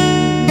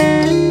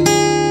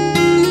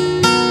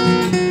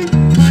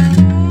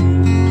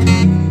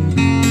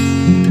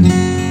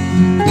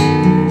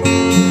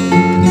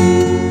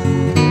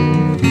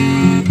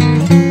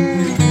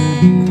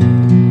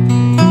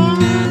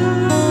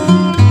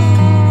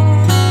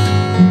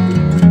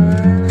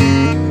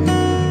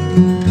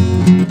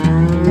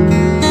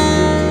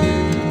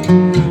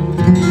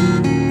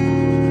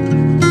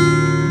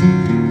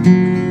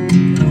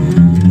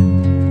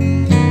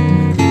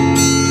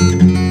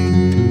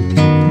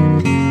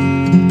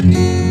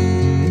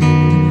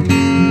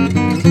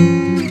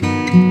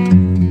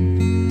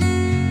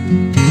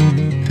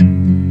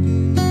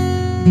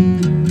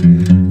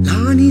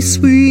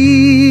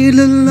 Sweet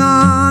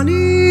Leilani,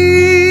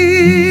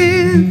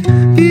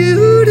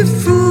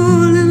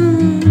 beautiful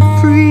and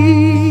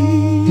free,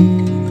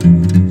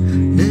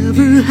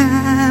 never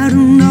had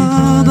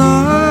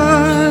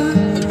another,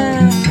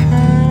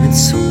 meant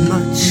so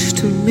much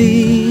to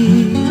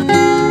me.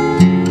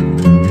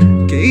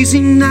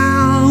 Gazing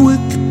now at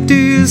the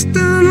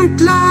distant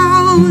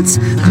clouds,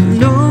 I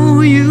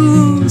know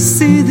you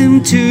see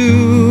them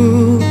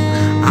too.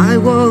 I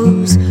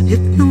was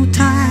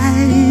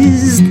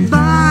hypnotized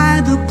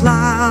by the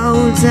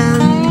clouds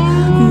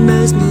and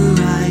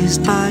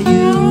mesmerized by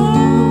you.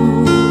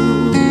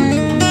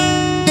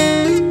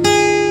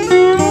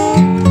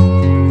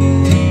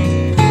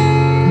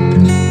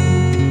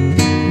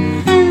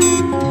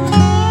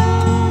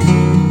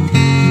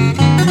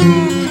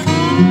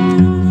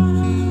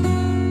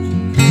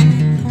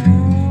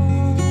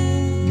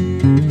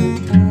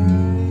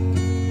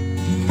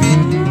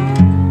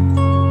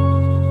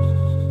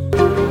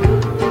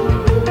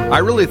 I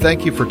really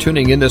thank you for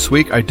tuning in this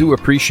week. I do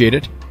appreciate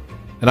it.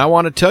 And I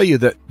want to tell you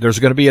that there's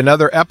going to be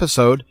another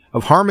episode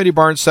of Harmony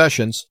Barn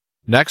Sessions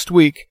next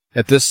week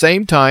at this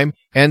same time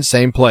and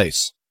same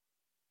place.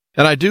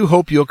 And I do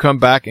hope you'll come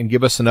back and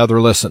give us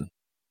another listen.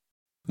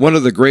 One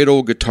of the great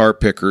old guitar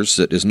pickers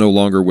that is no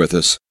longer with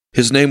us,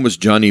 his name was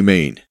Johnny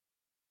Main.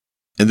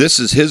 And this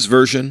is his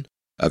version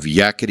of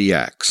Yakety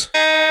Yaks.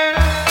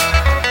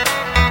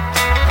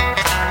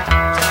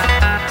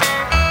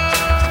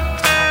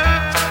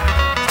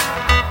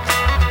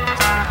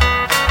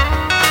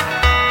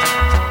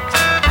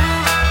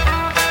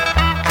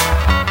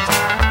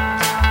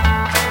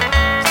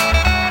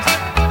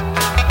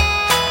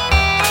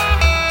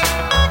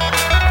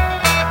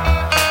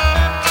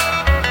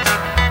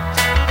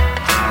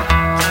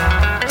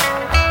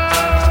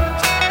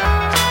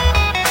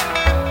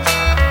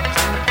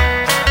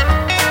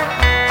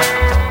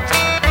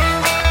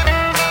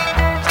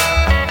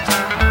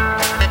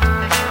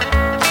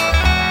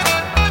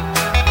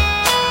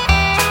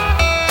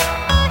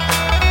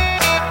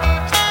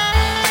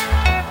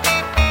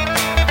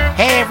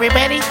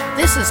 Everybody,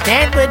 this is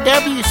Stanwood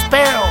W.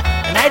 Sparrow,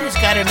 and I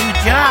just got a new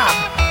job.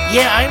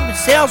 Yeah, I'm the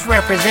sales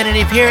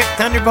representative here at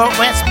Thunderbolt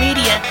West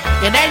Media,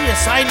 and I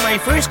just signed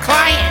my first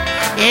client,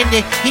 and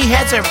he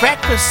has a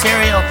breakfast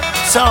cereal,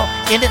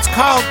 and it's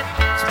called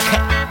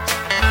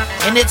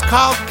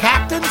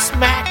Captain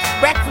Smack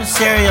Breakfast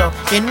Cereal,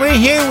 and we're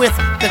here with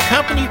the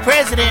company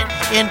president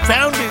and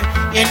founder,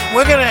 and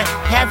we're gonna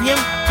have him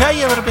tell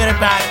you a little bit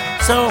about it.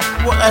 So,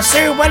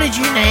 sir, what is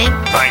your name?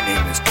 My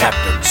name is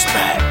Captain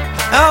Smack.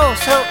 Oh,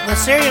 so the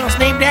cereal's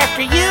named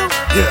after you?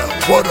 Yeah,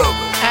 what of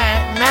it?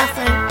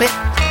 Nothing,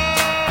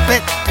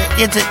 but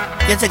is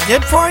it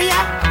good for you?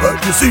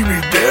 You see me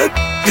dead?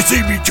 You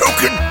see me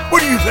choking? What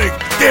do you think?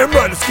 Damn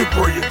right it's good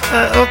for you.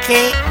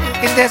 Okay.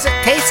 Does it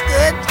taste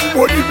good?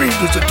 What do you mean,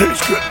 does it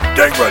taste good?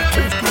 Dang right it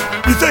tastes good.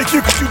 You think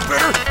you can shoot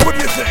better? What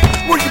do you think?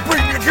 Will you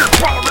bring me a gear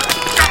power?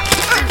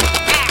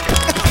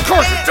 Of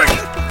course you think.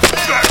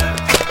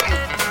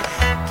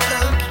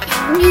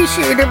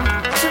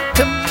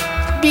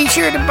 Be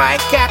sure to buy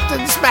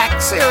Captain Smack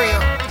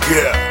cereal.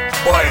 Yeah,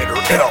 buy it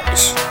or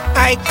else.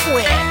 I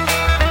quit.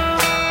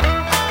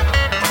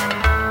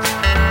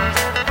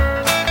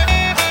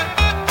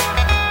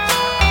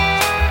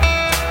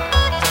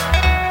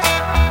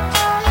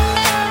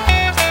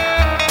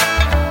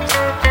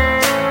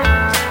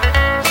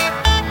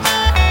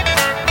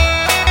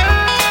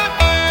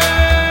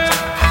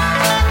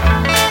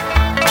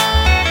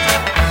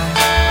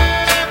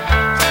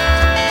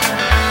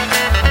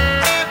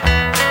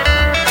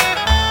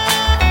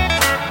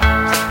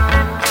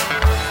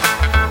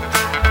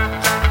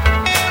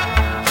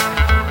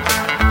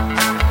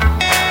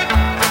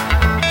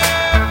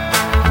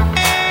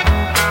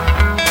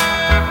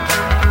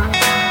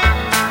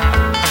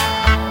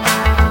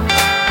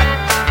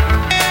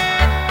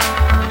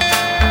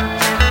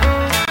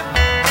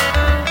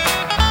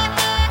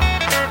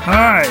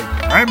 Hi,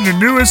 I'm the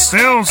newest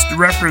sales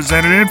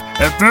representative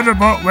at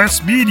Thunderbolt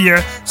West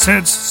Media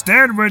since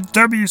Stanwood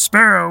W.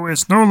 Sparrow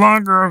is no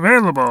longer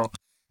available.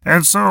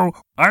 And so,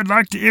 I'd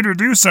like to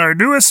introduce our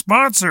newest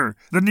sponsor,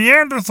 the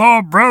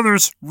Neanderthal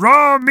Brothers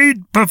Raw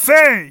Meat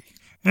Buffet.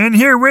 And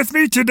here with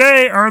me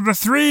today are the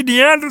three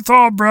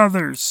Neanderthal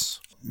brothers.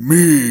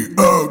 Me,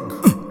 ugh,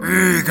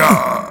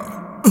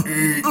 Ega,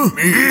 eat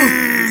me,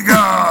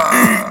 Ega,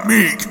 eat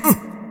meat,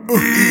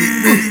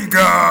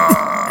 Ega,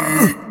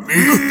 eat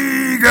meat.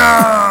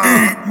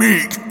 Eat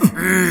meat.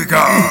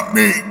 Ega. Eat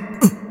meat.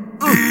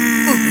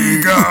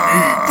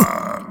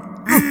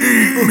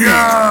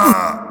 Ega.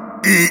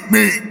 Eat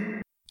meat.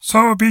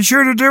 So be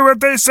sure to do what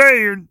they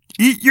say and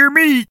eat your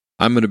meat.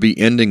 I'm going to be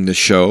ending the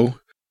show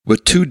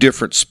with two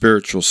different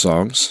spiritual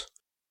songs.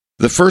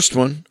 The first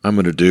one I'm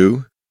going to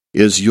do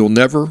is You'll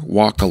Never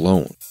Walk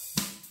Alone.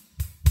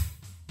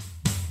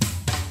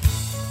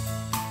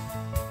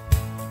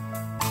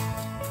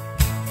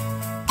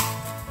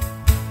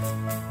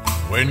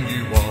 When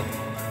you walk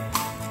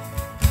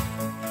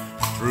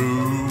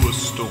through a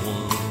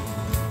storm,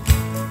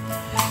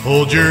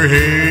 hold your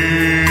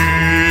head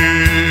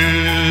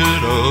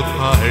up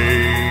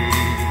high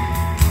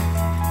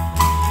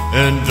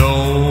and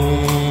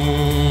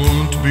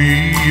don't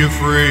be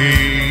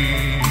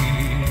afraid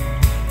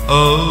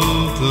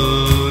of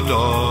the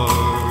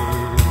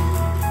dark.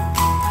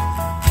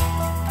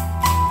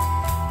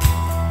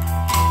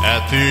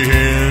 At the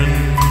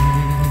end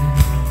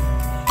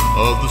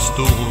of the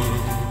storm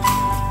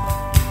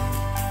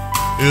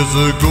is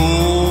a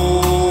golden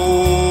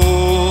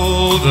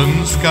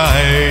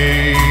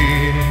sky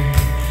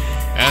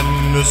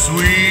and a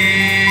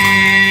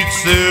sweet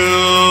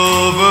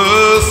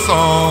silver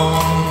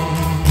song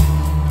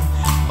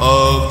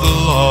of the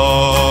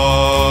Lord.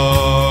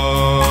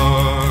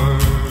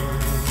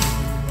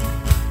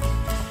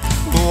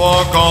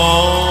 Walk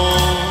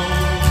on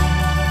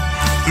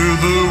through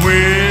the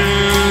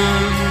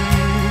wind,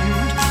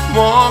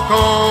 walk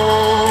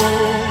on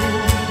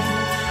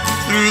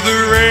through the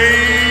rain.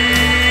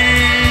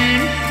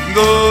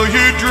 Though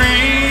your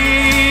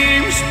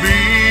dreams be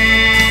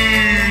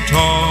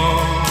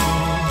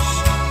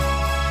tossed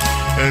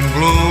and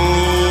blown,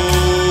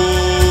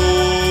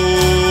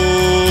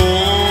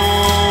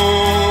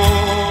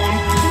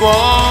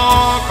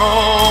 walk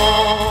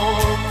on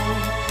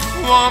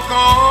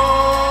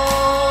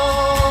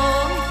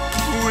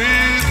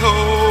with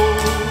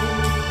hope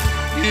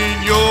in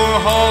your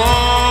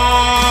heart,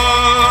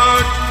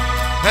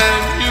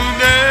 and you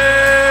never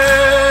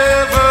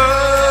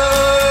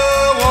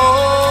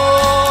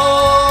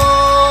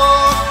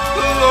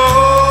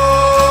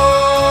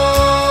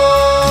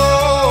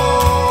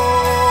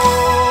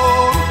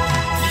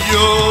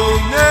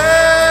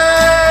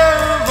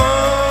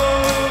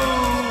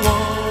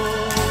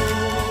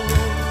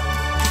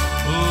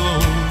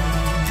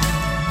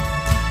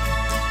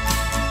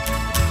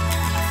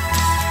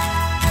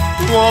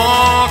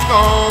walk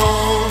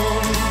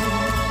on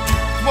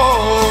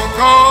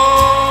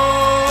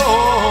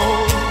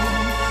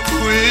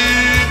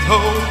with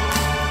hope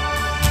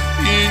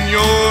in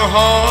your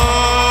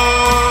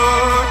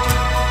heart,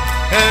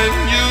 and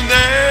you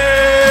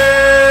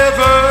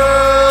never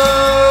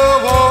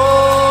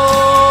walk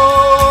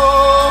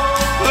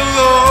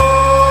alone.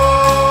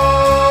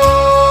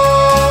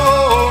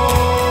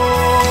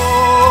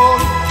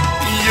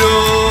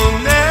 You'll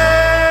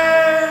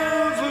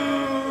never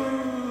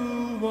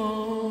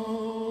walk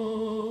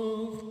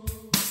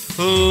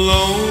alone.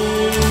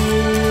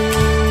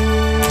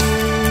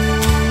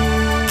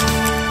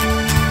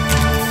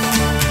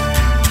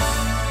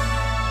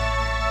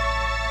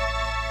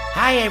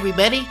 Hi,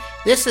 everybody.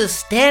 This is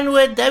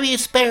Stanwood W.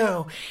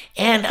 Sparrow,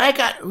 and I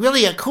got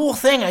really a cool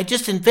thing I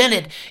just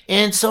invented,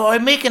 and so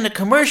I'm making a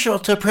commercial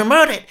to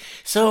promote it.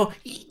 So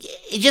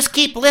just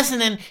keep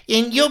listening,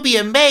 and you'll be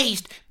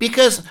amazed,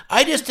 because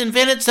I just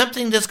invented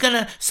something that's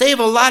gonna save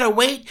a lot of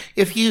weight.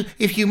 If you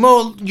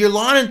mow your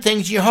lawn and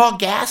things, you haul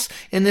gas,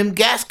 and them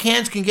gas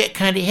cans can get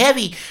kind of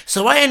heavy.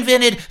 So I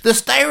invented the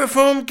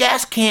styrofoam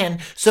gas can.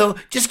 So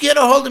just get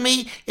a hold of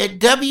me at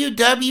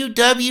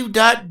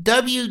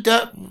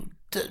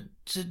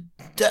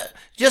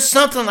just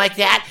something like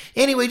that.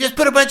 Anyway, just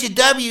put a bunch of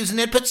W's and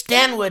then put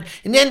Stanwood,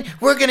 and then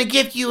we're going to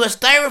give you a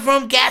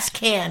styrofoam gas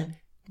can.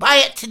 Buy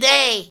it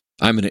today.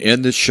 I'm going to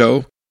end this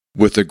show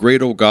with a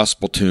great old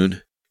gospel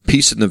tune,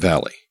 Peace in the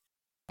Valley.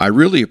 I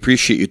really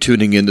appreciate you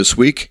tuning in this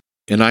week,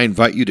 and I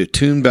invite you to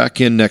tune back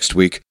in next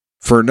week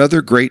for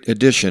another great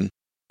edition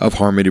of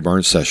Harmony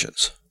Barn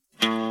Sessions.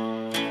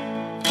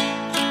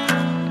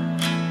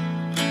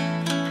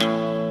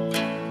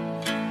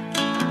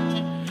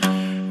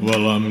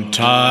 Well, I'm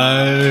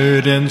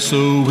tired and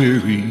so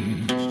weary,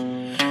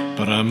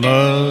 but I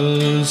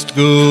must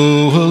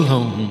go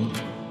alone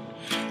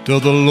till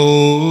the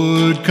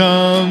Lord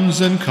comes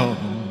and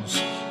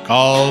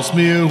calls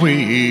me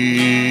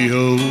away.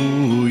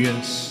 Oh,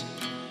 yes.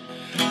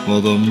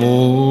 Well, the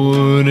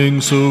morning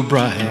so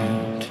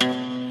bright,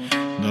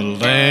 the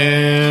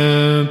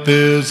lamp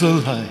is a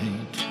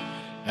light,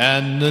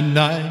 and the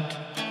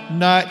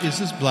night is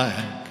as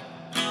black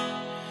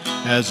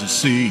as the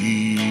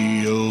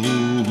sea.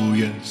 Oh,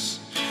 yes.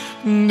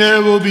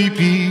 There will be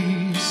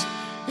peace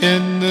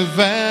in the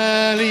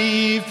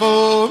valley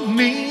for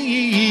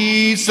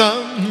me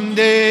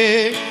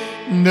someday.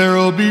 There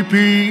will be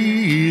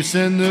peace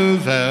in the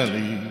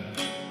valley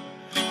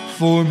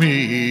for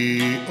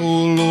me.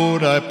 Oh,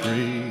 Lord, I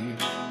pray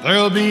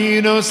there'll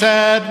be no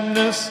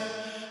sadness,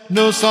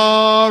 no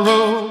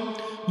sorrow,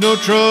 no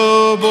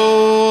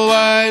trouble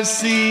I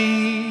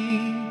see.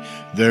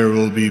 There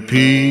will be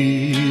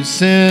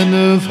peace in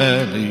the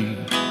valley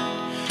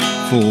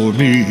for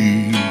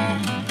me.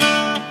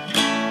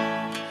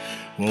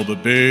 Well, the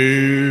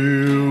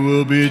bear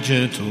will be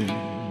gentle,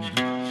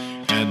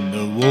 and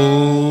the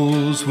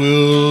wolves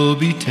will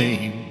be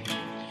tame,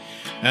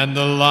 and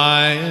the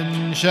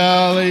lion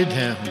shall lay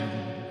down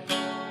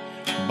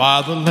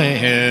by the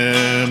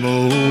lamb.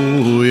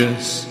 Oh,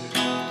 yes.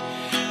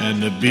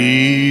 And the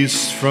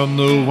beasts from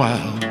the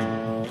wild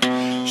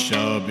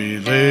shall be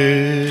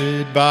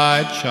led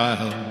by a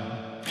child,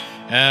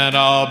 and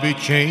I'll be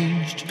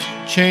changed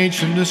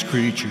from this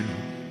creature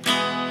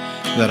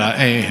that I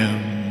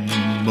am.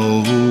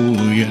 Oh,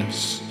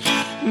 yes.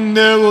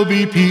 There will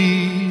be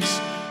peace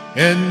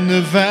in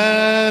the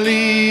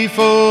valley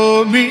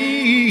for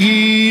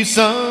me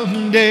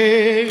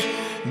someday.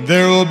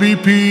 There will be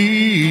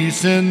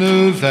peace in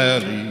the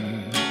valley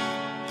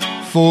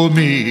for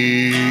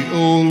me.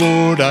 Oh,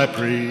 Lord, I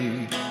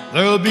pray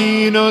there'll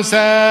be no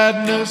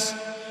sadness,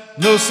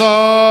 no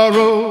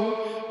sorrow,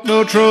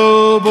 no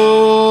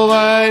trouble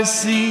I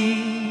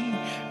see.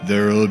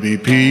 There'll be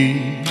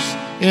peace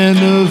in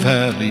the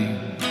valley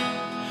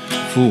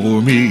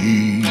for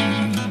me.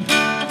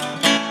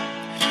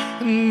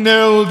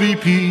 There'll be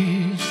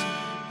peace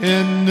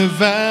in the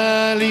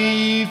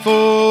valley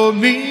for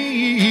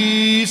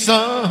me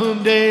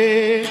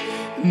someday.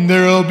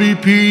 There'll be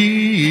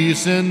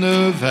peace in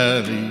the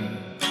valley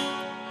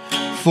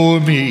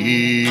for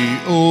me.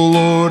 Oh,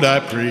 Lord, I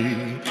pray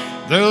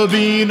there'll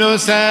be no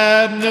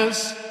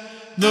sadness,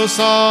 no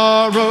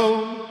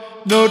sorrow,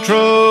 no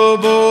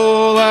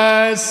trouble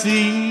I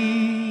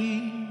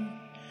see.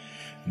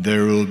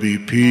 There will be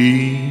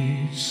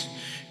peace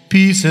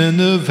in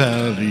the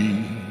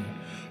valley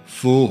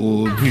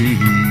for me.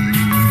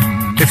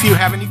 If you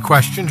have any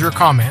questions or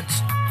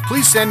comments,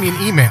 please send me an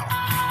email.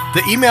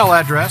 The email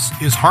address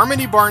is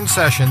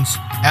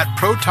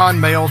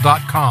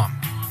harmonybarnsessions@protonmail.com.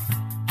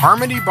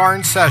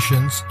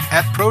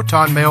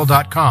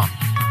 harmonybarnsessions@protonmail.com.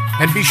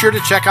 And be sure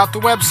to check out the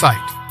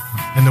website.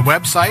 And the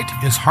website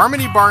is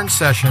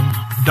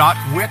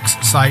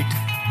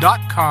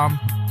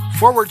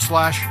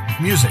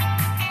harmonybarnsession.wixsite.com/music.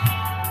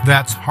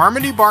 That's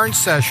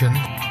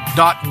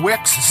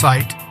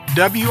harmonybarnsession.wixsite,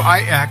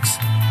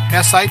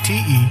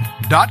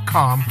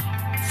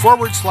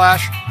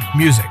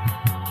 wixsite.com/music.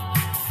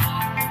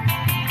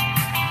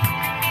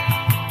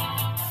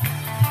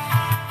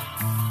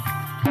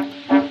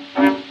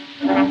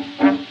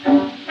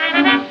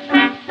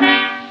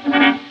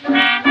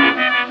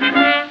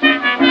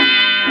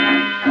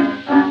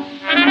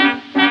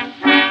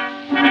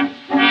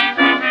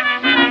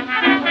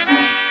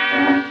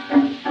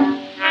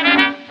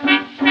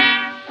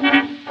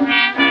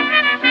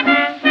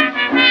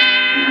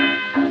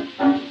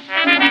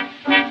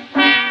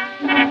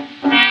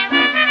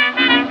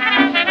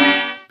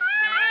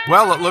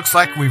 Well, it looks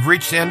like we've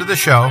reached the end of the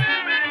show,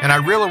 and I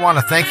really want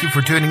to thank you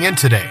for tuning in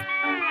today.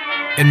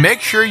 And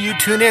make sure you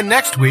tune in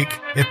next week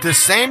at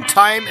this same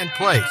time and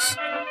place.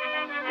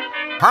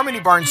 Harmony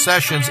Barn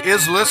Sessions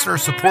is listener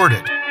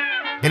supported,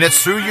 and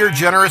it's through your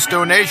generous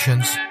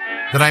donations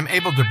that I'm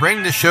able to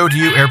bring the show to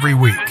you every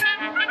week.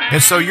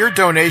 and so your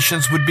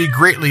donations would be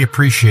greatly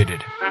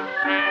appreciated.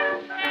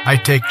 I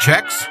take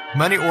checks,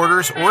 money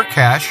orders, or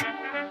cash.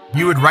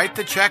 You would write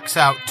the checks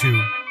out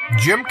to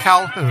Jim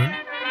Calhoun,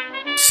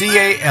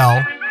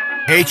 C-A-L-H-O-U-N,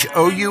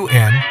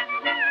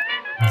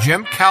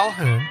 Jim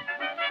Calhoun,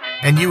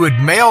 and you would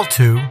mail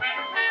to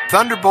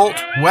Thunderbolt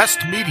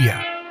West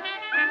Media.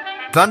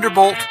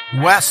 Thunderbolt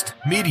West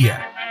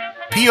Media,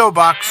 P.O.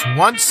 Box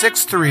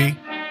 163,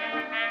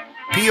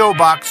 P.O.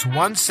 Box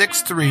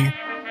 163,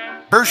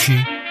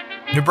 Hershey,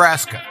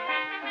 Nebraska.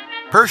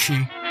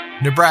 Hershey,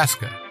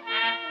 Nebraska.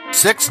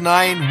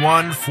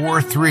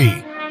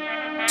 69143.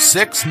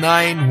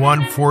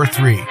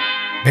 69143.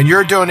 And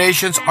your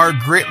donations are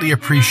greatly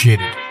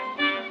appreciated.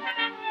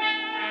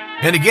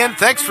 And again,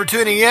 thanks for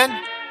tuning in.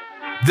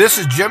 This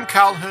is Jim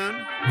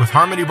Calhoun with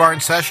Harmony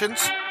Barn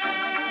Sessions,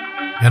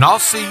 and I'll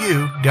see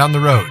you down the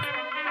road.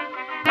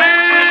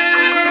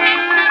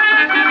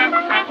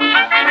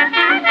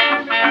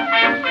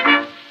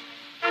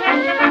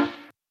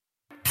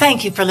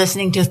 Thank you for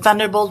listening to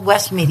Thunderbolt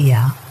West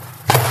Media.